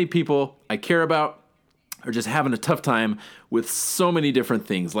so many people I care about are just having a tough time with so many different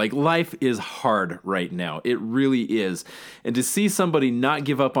things. Like, life is hard right now. It really is. And to see somebody not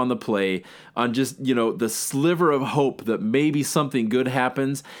give up on the play, on just, the sliver of hope that maybe something good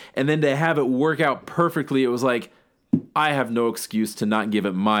happens, and then to have it work out perfectly, it was like, I have no excuse to not give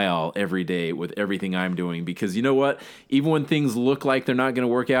it my all every day with everything I'm doing. Because you know what? Even when things look like they're not going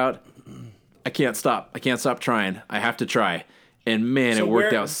to work out, I can't stop. I can't stop trying. I have to try. And man, it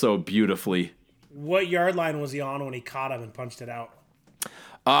worked out so beautifully. What yard line was he on when he caught him and punched it out?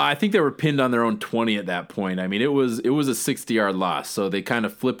 I think they were pinned on their own 20 at that point. I mean, it was a 60-yard loss, so they kind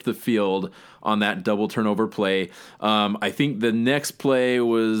of flipped the field on that double turnover play. I think the next play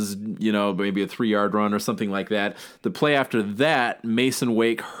was, maybe a 3-yard run or something like that. The play after that, Mason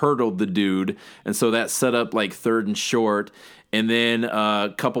Wake hurdled the dude, and so that set up like 3rd and short. And then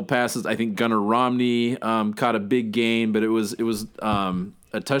a couple passes. I think Gunnar Romney caught a big gain, but it was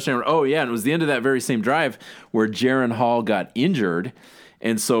a touchdown. Oh, yeah, and it was the end of that very same drive where Jaren Hall got injured,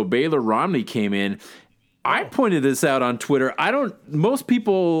 and so Baylor Romney came in. I pointed this out on Twitter. Most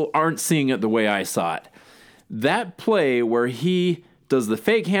people aren't seeing it the way I saw it. That play where he does the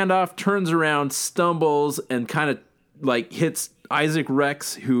fake handoff, turns around, stumbles, and kind of like hits Isaac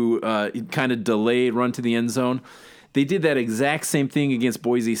Rex, who kind of delayed run to the end zone. They did that exact same thing against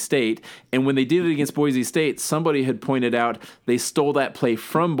Boise State, and when they did it against Boise State, somebody had pointed out they stole that play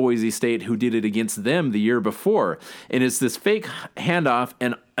from Boise State, who did it against them the year before. And it's this fake handoff,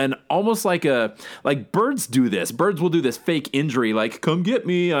 and almost like birds do this. Birds will do this fake injury, like, come get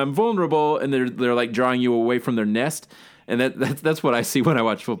me, I'm vulnerable, and they're like drawing you away from their nest. And that's what I see when I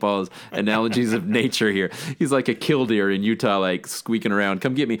watch football, is analogies of nature here. He's like a killdeer in Utah, like squeaking around,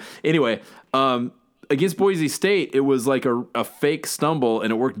 come get me. Anyway, against Boise State, it was like a fake stumble,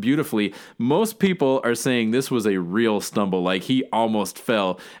 and it worked beautifully. Most people are saying this was a real stumble, like he almost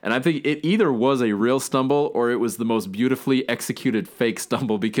fell. And I think it either was a real stumble or it was the most beautifully executed fake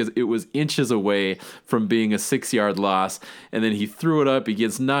stumble, because it was inches away from being a 6-yard loss. And then he threw it up. He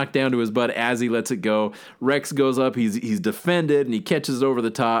gets knocked down to his butt as he lets it go. Rex goes up. He's defended, and he catches it over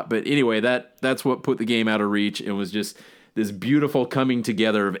the top. But anyway, that's what put the game out of reach. It was just this beautiful coming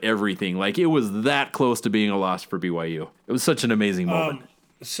together of everything. Like, it was that close to being a loss for BYU. It was such an amazing moment.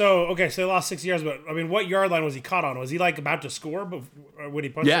 So they lost 6 yards, but I mean, what yard line was he caught on? Was he like about to score when he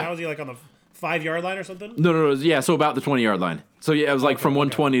punched it out? Was he like on the 5-yard line or something? No. Yeah, so about the 20-yard line. So yeah, it was like from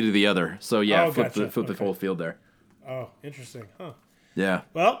 120 to the other. So yeah, flip the whole field there. Oh, interesting. Huh. Yeah.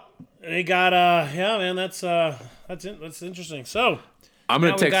 Well, they got that's interesting. So I'm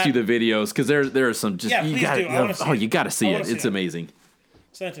gonna text you the videos, because there are some just you got to see it. It's amazing.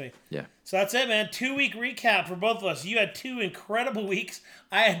 Send it to me. Yeah. So that's it, man. 2-week recap for both of us. You had 2 incredible weeks.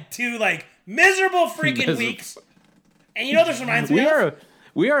 I had 2 miserable freaking weeks. And you know this reminds me of?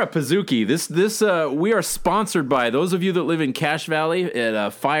 We are a Pizookie. We are sponsored by those of you that live in Cache Valley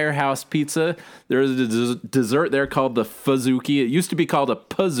at Firehouse Pizza. There's a dessert there called the Fuzookie. It used to be called a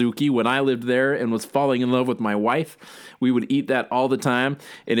Pizookie when I lived there and was falling in love with my wife. We would eat that all the time,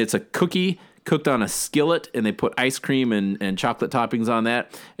 and it's a cookie cooked on a skillet, and they put ice cream and chocolate toppings on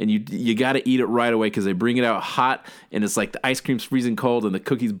that, and you got to eat it right away because they bring it out hot, and it's like the ice cream's freezing cold and the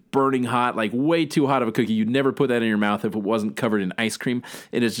cookie's burning hot, like way too hot of a cookie. You'd never put that in your mouth if it wasn't covered in ice cream,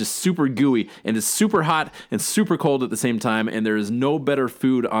 and it's just super gooey, and it's super hot and super cold at the same time, and there is no better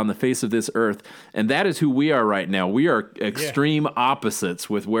food on the face of this earth, and that is who we are right now. We are extreme opposites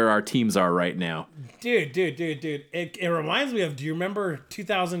with where our teams are right now. Dude. It reminds me of, do you remember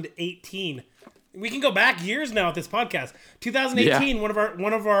 2018? We can go back years now with this podcast. 2018,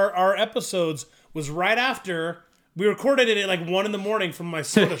 one of our episodes was right after we recorded it at 1 a.m. from my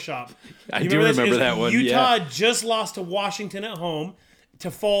soda shop. I do remember that one. Utah just lost to Washington at home to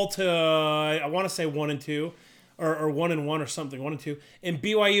fall to I want to say 1-2 or 1-1 or something, 1-2. And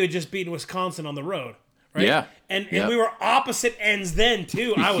BYU had just beaten Wisconsin on the road, right? Yeah. And we were opposite ends then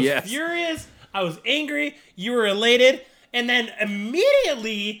too. I was furious. I was angry. You were elated. And then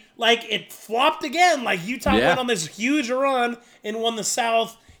immediately, it flopped again. Utah went on this huge run and won the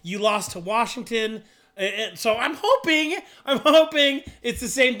South. You lost to Washington. And so I'm hoping it's the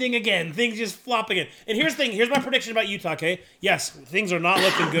same thing again. Things just flop again. And here's the thing. Here's my prediction about Utah, okay? Yes, things are not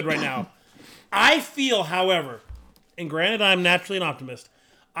looking good right now. I feel, however, and granted I'm naturally an optimist,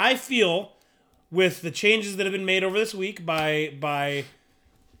 I feel with the changes that have been made over this week by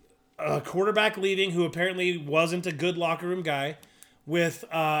a quarterback leaving who apparently wasn't a good locker room guy, with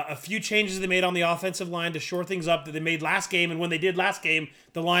a few changes they made on the offensive line to shore things up that they made last game, and when they did last game,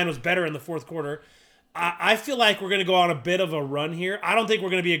 the line was better in the fourth quarter. I feel like we're going to go on a bit of a run here. I don't think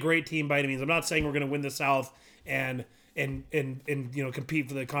we're going to be a great team by any means. I'm not saying we're going to win the South and compete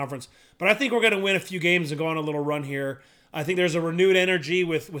for the conference, but I think we're going to win a few games and go on a little run here. I think there's a renewed energy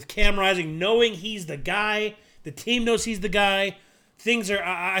with Cam Rising, knowing he's the guy. The team knows he's the guy.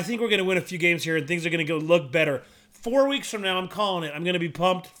 I think we're going to win a few games here, and things are going to look better. 4 weeks from now, I'm calling it. I'm going to be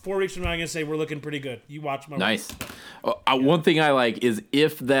pumped. 4 weeks from now, I'm going to say we're looking pretty good. You watch my nice. One thing I like is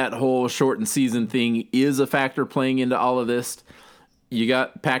if that whole shortened season thing is a factor playing into all of this, you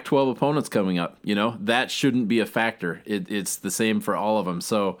got Pac-12 opponents coming up. That shouldn't be a factor. It's the same for all of them.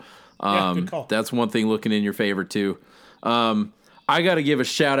 So good call. That's one thing looking in your favor too. I got to give a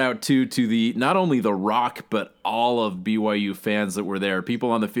shout out to the not only the Rock but all of BYU fans that were there.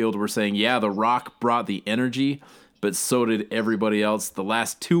 People on the field were saying, "Yeah, the Rock brought the energy, but so did everybody else." The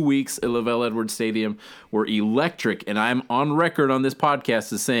last 2 weeks at LaVell Edwards Stadium were electric, and I'm on record on this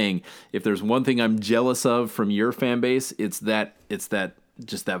podcast as saying, if there's one thing I'm jealous of from your fan base, it's that just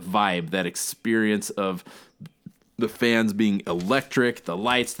that vibe, that experience of the fans being electric, the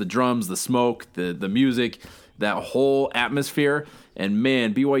lights, the drums, the smoke, the music, that whole atmosphere. And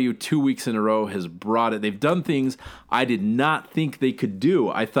man, BYU 2 weeks in a row has brought it. They've done things I did not think they could do.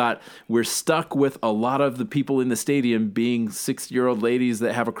 I thought we're stuck with a lot of the people in the stadium being 6-year-old ladies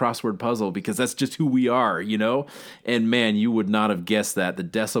that have a crossword puzzle because that's just who we are, And man, you would not have guessed that. The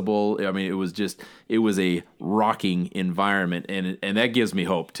decibel, I mean, it was a rocking environment, and that gives me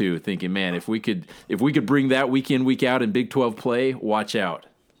hope too. Thinking, man, if we could bring that week in, week out in Big 12 play, watch out.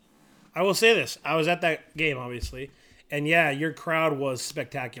 I will say this. I was at that game, obviously. And yeah, your crowd was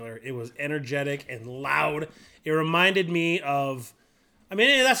spectacular. It was energetic and loud. It reminded me of,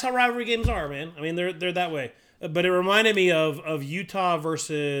 that's how rivalry games are, man. They're that way. But it reminded me of Utah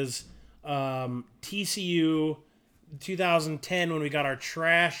versus TCU 2010 when we got our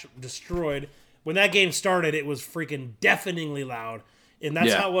trash destroyed. When that game started, it was freaking deafeningly loud. And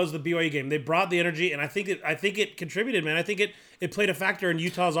that's how it was the BYU game. They brought the energy, and I think it contributed, man. I think it played a factor in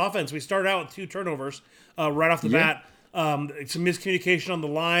Utah's offense. We started out with 2 turnovers right off the bat. Some miscommunication on the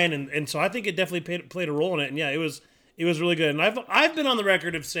line, and so I think it definitely played a role in it. And yeah, it was really good. And I've been on the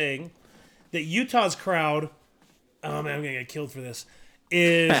record of saying that Utah's crowd, oh man, I'm gonna get killed for this,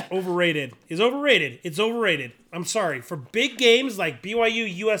 is overrated. It's overrated. I'm sorry. For big games like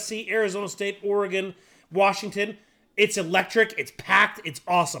BYU, USC, Arizona State, Oregon, Washington, it's electric, it's packed, it's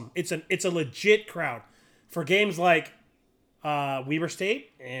awesome. It's a legit crowd. For games like Weber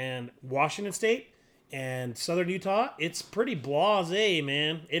State and Washington State and Southern Utah, it's pretty blasé,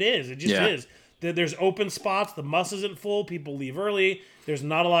 man. It is. It just is. There's open spots. The bus isn't full. People leave early. There's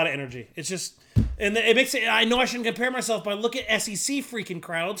not a lot of energy. It's just, and it makes it. I know I shouldn't compare myself, but look at SEC freaking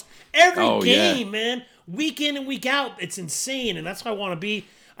crowds every game, man. week in and week out. It's insane, and that's why I want to be.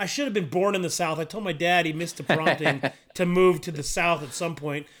 I should have been born in the South. I told my dad he missed the prompting to move to the South at some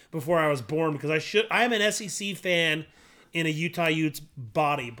point before I was born because I am an SEC fan in a Utah Utes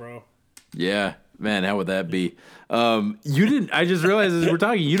body, bro. Yeah, man, how would that be? You didn't. I just realized as we're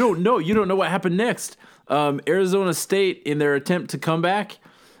talking, you don't know what happened next. Arizona State, in their attempt to come back,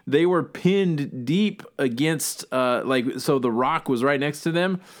 they were pinned deep against so the Rock was right next to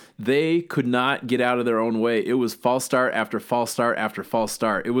them. They could not get out of their own way. It was false start after false start after false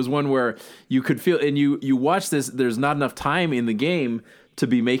start. It was one where you could feel, and you watch this, there's not enough time in the game to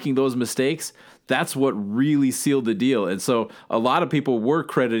be making those mistakes. That's what really sealed the deal. And so a lot of people were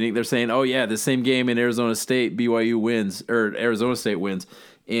crediting, they're saying, oh yeah, the same game in Arizona State, BYU wins, or Arizona State wins.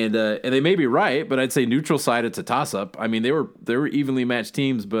 And they may be right, but I'd say neutral side, it's a toss-up. I mean, they were evenly matched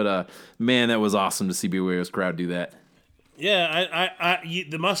teams, but man, that was awesome to see BYU's crowd do that. Yeah,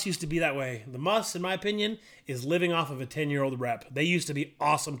 the Muss used to be that way. The Muss, in my opinion, is living off of a 10-year-old rep. They used to be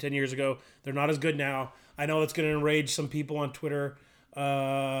awesome 10 years ago. They're not as good now. I know it's going to enrage some people on Twitter,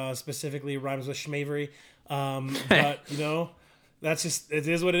 specifically rhymes with schmavery. But, that's just, it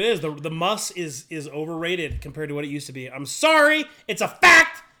is what it is. The Muss is overrated compared to what it used to be. I'm sorry. It's a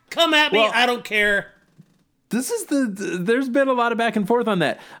fact. Come at me. Well, I don't care. There's been a lot of back and forth on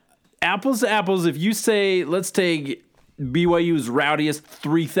that. Apples to apples, if you say, let's take BYU's rowdiest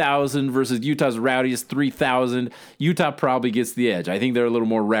 3,000 versus Utah's rowdiest 3,000, Utah probably gets the edge. I think they're a little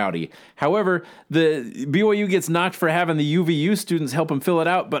more rowdy. However, the BYU gets knocked for having the UVU students help them fill it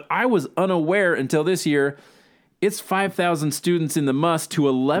out, but I was unaware until this year it's 5,000 students in the Muss to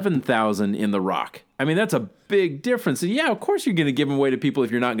 11,000 in the Rock. I mean, that's a big difference. And yeah, of course you're going to give them away to people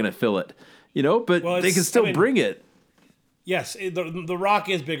if you're not going to fill it, but they can still bring it. Yes, the Rock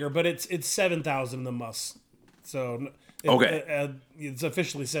is bigger, but it's 7,000 in the Muss. So okay, it's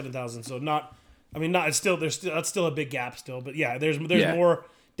officially 7,000. So not. It's still that's still a big gap still. But yeah, there's more,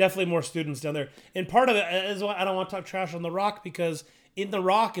 definitely more students down there. And part of it is why I don't want to talk trash on the Rock, because in the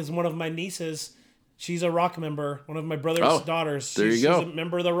Rock is one of my nieces. She's a Rock member. One of my brother's daughters. She's a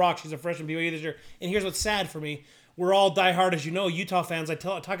member of the Rock. She's a freshman BYU this year. And here's what's sad for me. We're all diehard, as you know, Utah fans. I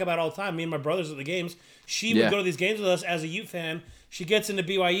talk about it all the time. Me and my brothers at the games. She would go to these games with us as a Ute fan. She gets into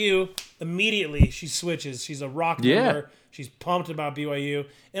BYU. Immediately, she switches. She's a Rock member. She's pumped about BYU.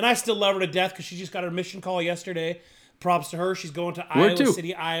 And I still love her to death because she just got her mission call yesterday. Props to her. She's going to Iowa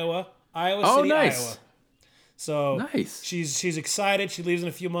City, Iowa. Iowa. So nice. She's excited. She leaves in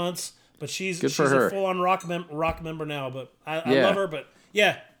a few months. But she's a full-on Rock member now. But I love her. But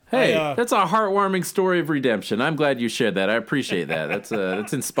yeah. Hey, that's a heartwarming story of redemption. I'm glad you shared that. I appreciate that.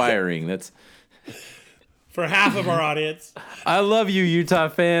 That's inspiring. That's for half of our audience. I love you, Utah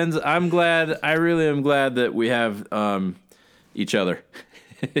fans. I really am glad that we have each other.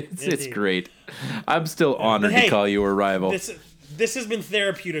 It's great. I'm still honored to call you a rival. This has been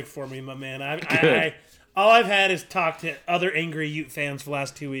therapeutic for me, my man. All I've had is talk to other angry Ute fans for the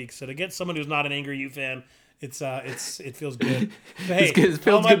last 2 weeks. So to get someone who's not an angry Ute fan, it feels good. But hey, it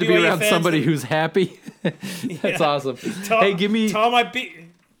feels good to be around somebody who's happy. That's awesome. Tell my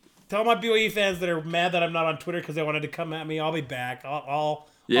BYU fans that are mad that I'm not on Twitter because they wanted to come at me. I'll be back. I'll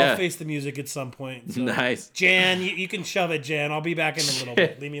face the music at some point. So, nice, Jan. You can shove it, Jan. I'll be back in a little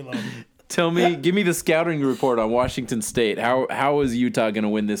bit. Leave me alone. Give me the scouting report on Washington State. How is Utah going to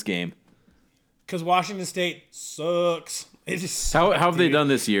win this game? Because Washington State sucks. How have they done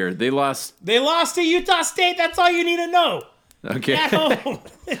this year? They lost to Utah State. That's all you need to know. Okay. At home.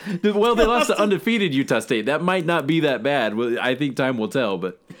 Well, they lost to undefeated Utah State. That might not be that bad. Well, I think time will tell.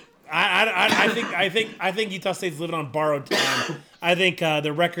 But I think Utah State's living on borrowed time. I think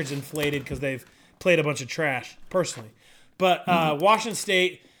their record's inflated because they've played a bunch of trash. Personally, but Washington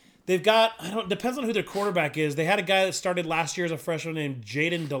State, they've got depends on who their quarterback is. They had a guy that started last year as a freshman named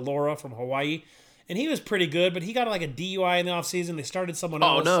Jaden DeLora from Hawaii. And he was pretty good, but he got like a DUI in the offseason. They started someone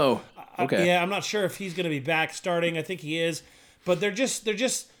else. Oh no! Okay. I'm not sure if he's going to be back starting. I think he is, but they're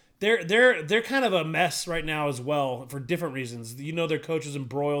kind of a mess right now as well for different reasons. Their coach is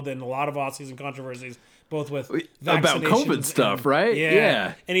embroiled in a lot of offseason controversies, both with about COVID stuff, right?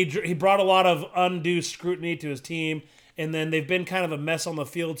 Yeah. And he brought a lot of undue scrutiny to his team, and then they've been kind of a mess on the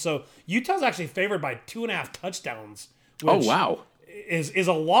field. So Utah's actually favored by 2.5 touchdowns. Oh wow! Is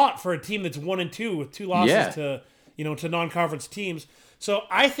a lot for a team that's 1-2 with 2 losses to non-conference teams. So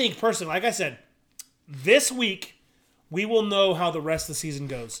I think personally, like I said, this week we will know how the rest of the season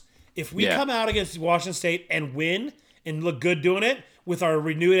goes. If we come out against Washington State and win and look good doing it with our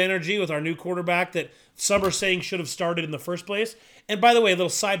renewed energy, with our new quarterback that some are saying should have started in the first place. And by the way, a little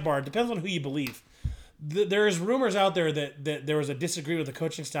sidebar, it depends on who you believe. There's rumors out there that there was a disagreement with the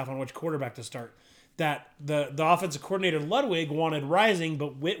coaching staff on which quarterback to start. that the offensive coordinator Ludwig wanted Rising,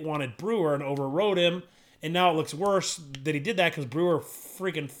 but Witt wanted Brewer and overrode him. And now it looks worse that he did that because Brewer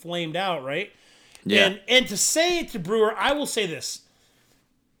freaking flamed out, right? Yeah. And to say it to Brewer, I will say this.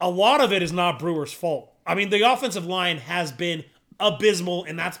 A lot of it is not Brewer's fault. I mean, the offensive line has been abysmal,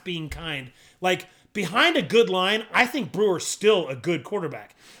 and that's being kind. Like, behind a good line, I think Brewer's still a good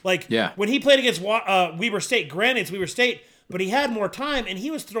quarterback. Like, when he played against Weber State, granted it's Weber State, but he had more time, and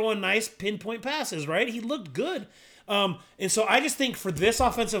he was throwing nice pinpoint passes, right? He looked good. And so I just think for this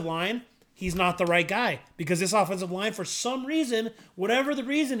offensive line, he's not the right guy. Because this offensive line, for some reason, whatever the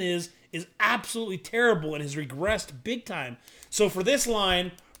reason is absolutely terrible and has regressed big time. So for this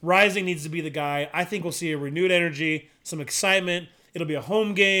line, Rising needs to be the guy. I think we'll see a renewed energy, some excitement. It'll be a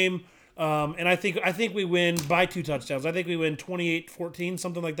home game. And I think we win by 2 touchdowns. I think we win 28-14,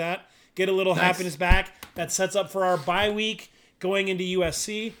 something like that. Get a little happiness back. That sets up for our bye week going into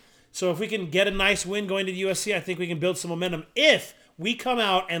USC. So if we can get a nice win going to USC, I think we can build some momentum. If we come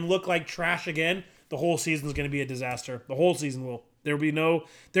out and look like trash again, the whole season is going to be a disaster. The whole season will. There will be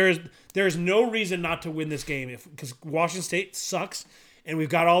there's no reason not to win this game because Washington State sucks, and we've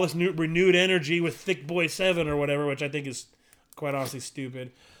got all this renewed energy with Thick Boy 7 or whatever, which I think is quite honestly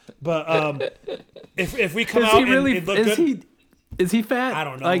stupid. But if we come out really, and look good, is he fat? I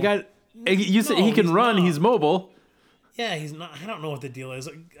don't know. Like you said, he can run. Not. He's mobile. Yeah, he's not. I don't know what the deal is.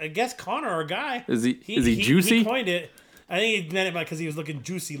 I guess Connor, our guy, is he juicy? He coined it. I think he meant it because he was looking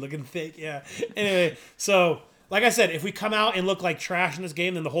juicy, looking thick. Yeah. Anyway, so like I said, if we come out and look like trash in this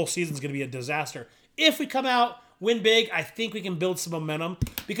game, then the whole season's going to be a disaster. If we come out, win big, I think we can build some momentum.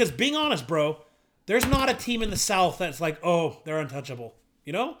 Because being honest, bro, there's not a team in the South that's like, oh, they're untouchable.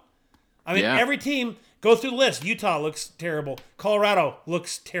 You know? I mean, every team, go through the list. Utah looks terrible. Colorado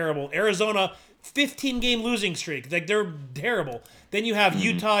looks terrible. Arizona, 15-game losing streak. Like, they're terrible. Then you have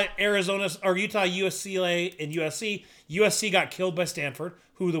Utah, Arizona, or Utah, UCLA, and USC. USC got killed by Stanford,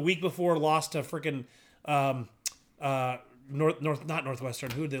 who the week before lost to freaking not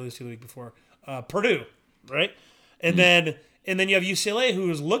Northwestern. Who did they lose to the week before? Purdue, right? And then you have UCLA, who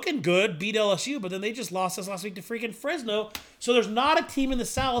is looking good, beat LSU, but then they just lost us last week to freaking Fresno. So there's not a team in the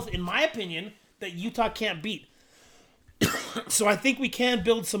South, in my opinion, that Utah can't beat. So I think we can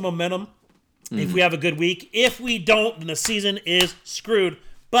build some momentum if we have a good week. If we don't, then the season is screwed.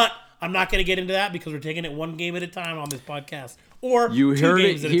 But I'm not going to get into that because we're taking it one game at a time on this podcast. Or you two heard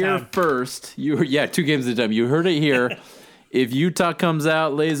games it at a here time. first. 2 games at a time. You heard it here. If Utah comes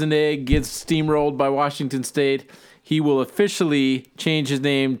out, lays an egg, gets steamrolled by Washington State, he will officially change his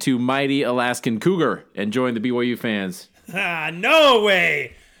name to Mighty Alaskan Cougar and join the BYU fans. No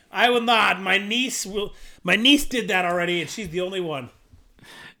way. I will not. My niece did that already, and she's the only one.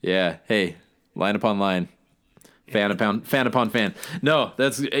 Yeah. Hey, line upon line. Fan upon fan. No,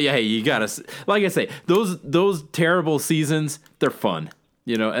 hey, you gotta, like I say, those terrible seasons, they're fun.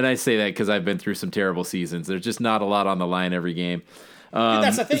 You know, and I say that because I've been through some terrible seasons. There's just not a lot on the line every game.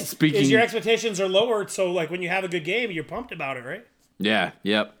 That's the thing. Is your expectations are lowered, so like when you have a good game, you're pumped about it, right? Yeah,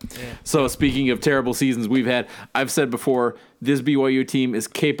 yep. Yeah. So speaking of terrible seasons we've had, I've said before, this BYU team is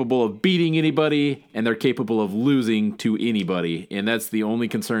capable of beating anybody, and they're capable of losing to anybody, and that's the only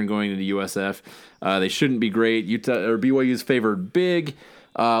concern going into USF. They shouldn't be great. BYU's favored big.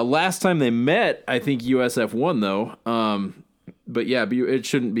 Last time they met, I think USF won though. But yeah, it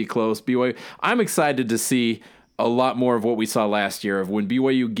shouldn't be close. BYU. I'm excited to see a lot more of what we saw last year of when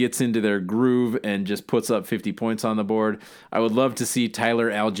BYU gets into their groove and just puts up 50 points on the board. I would love to see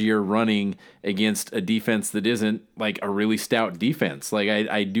Tyler Algier running against a defense that isn't like a really stout defense. Like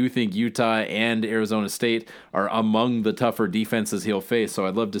I do think Utah and Arizona State are among the tougher defenses he'll face. So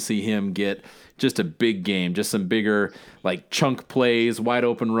I'd love to see him get just a big game, just some bigger like chunk plays, wide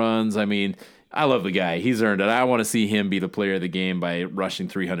open runs. I mean, I love the guy. He's earned it. I want to see him be the player of the game by rushing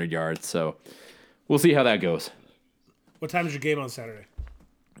 300 yards. So we'll see how that goes. What time is your game on Saturday?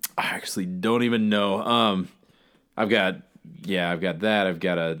 I actually don't even know. I've got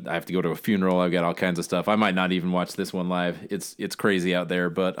that. I have to go to a funeral. I've got all kinds of stuff. I might not even watch this one live. It's crazy out there,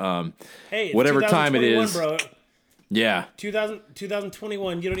 but hey, it's whatever time it is, bro. Yeah.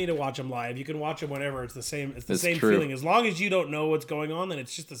 2021, you don't need to watch them live. You can watch them whenever. It's the same. It's the same true. feeling. As long as you don't know what's going on, then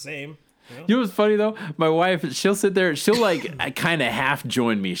it's just the same. You know what's funny though? My wife, she'll sit there. She'll like kind of half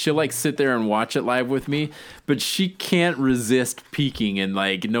join me. She'll like sit there and watch it live with me, but she can't resist peeking and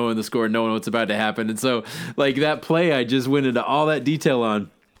like knowing the score, knowing what's about to happen. And so like that play, I just went into all that detail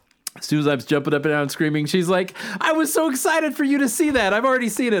on. As soon as I was jumping up and down screaming, she's like, I was so excited for you to see that. I've already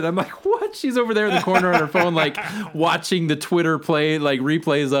seen it. I'm like, what? She's over there in the corner on her phone, like watching the Twitter play, like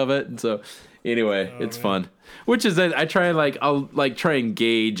replays of it. And so Anyway, it's fun. Which is that I try and I'll try and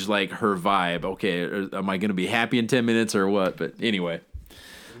gauge her vibe. Okay, am I gonna be happy in 10 minutes or what? But anyway,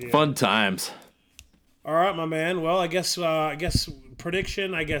 fun times. All right, my man. Well, I guess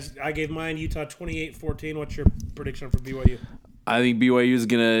prediction. I guess I gave mine Utah 28-14. What's your prediction for BYU? I think BYU is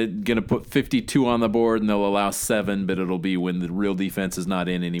gonna put 52 on the board and they'll allow 7, but it'll be when the real defense is not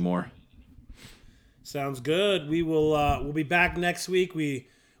in anymore. Sounds good. We will we'll be back next week.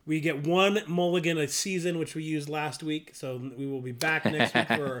 We get one mulligan a season, which we used last week. So we will be back next week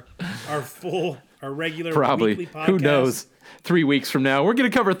for our regular probably weekly podcast. Who knows? 3 weeks from now, we're gonna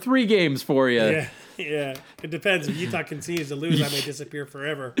cover 3 games for you. Yeah. It depends. If Utah continues to lose, I may disappear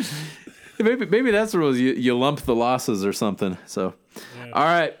forever. Maybe that's the rules. You lump the losses or something. So, all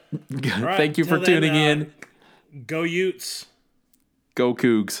right. Thank you for tuning in. Go Utes. Go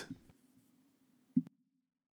Cougs.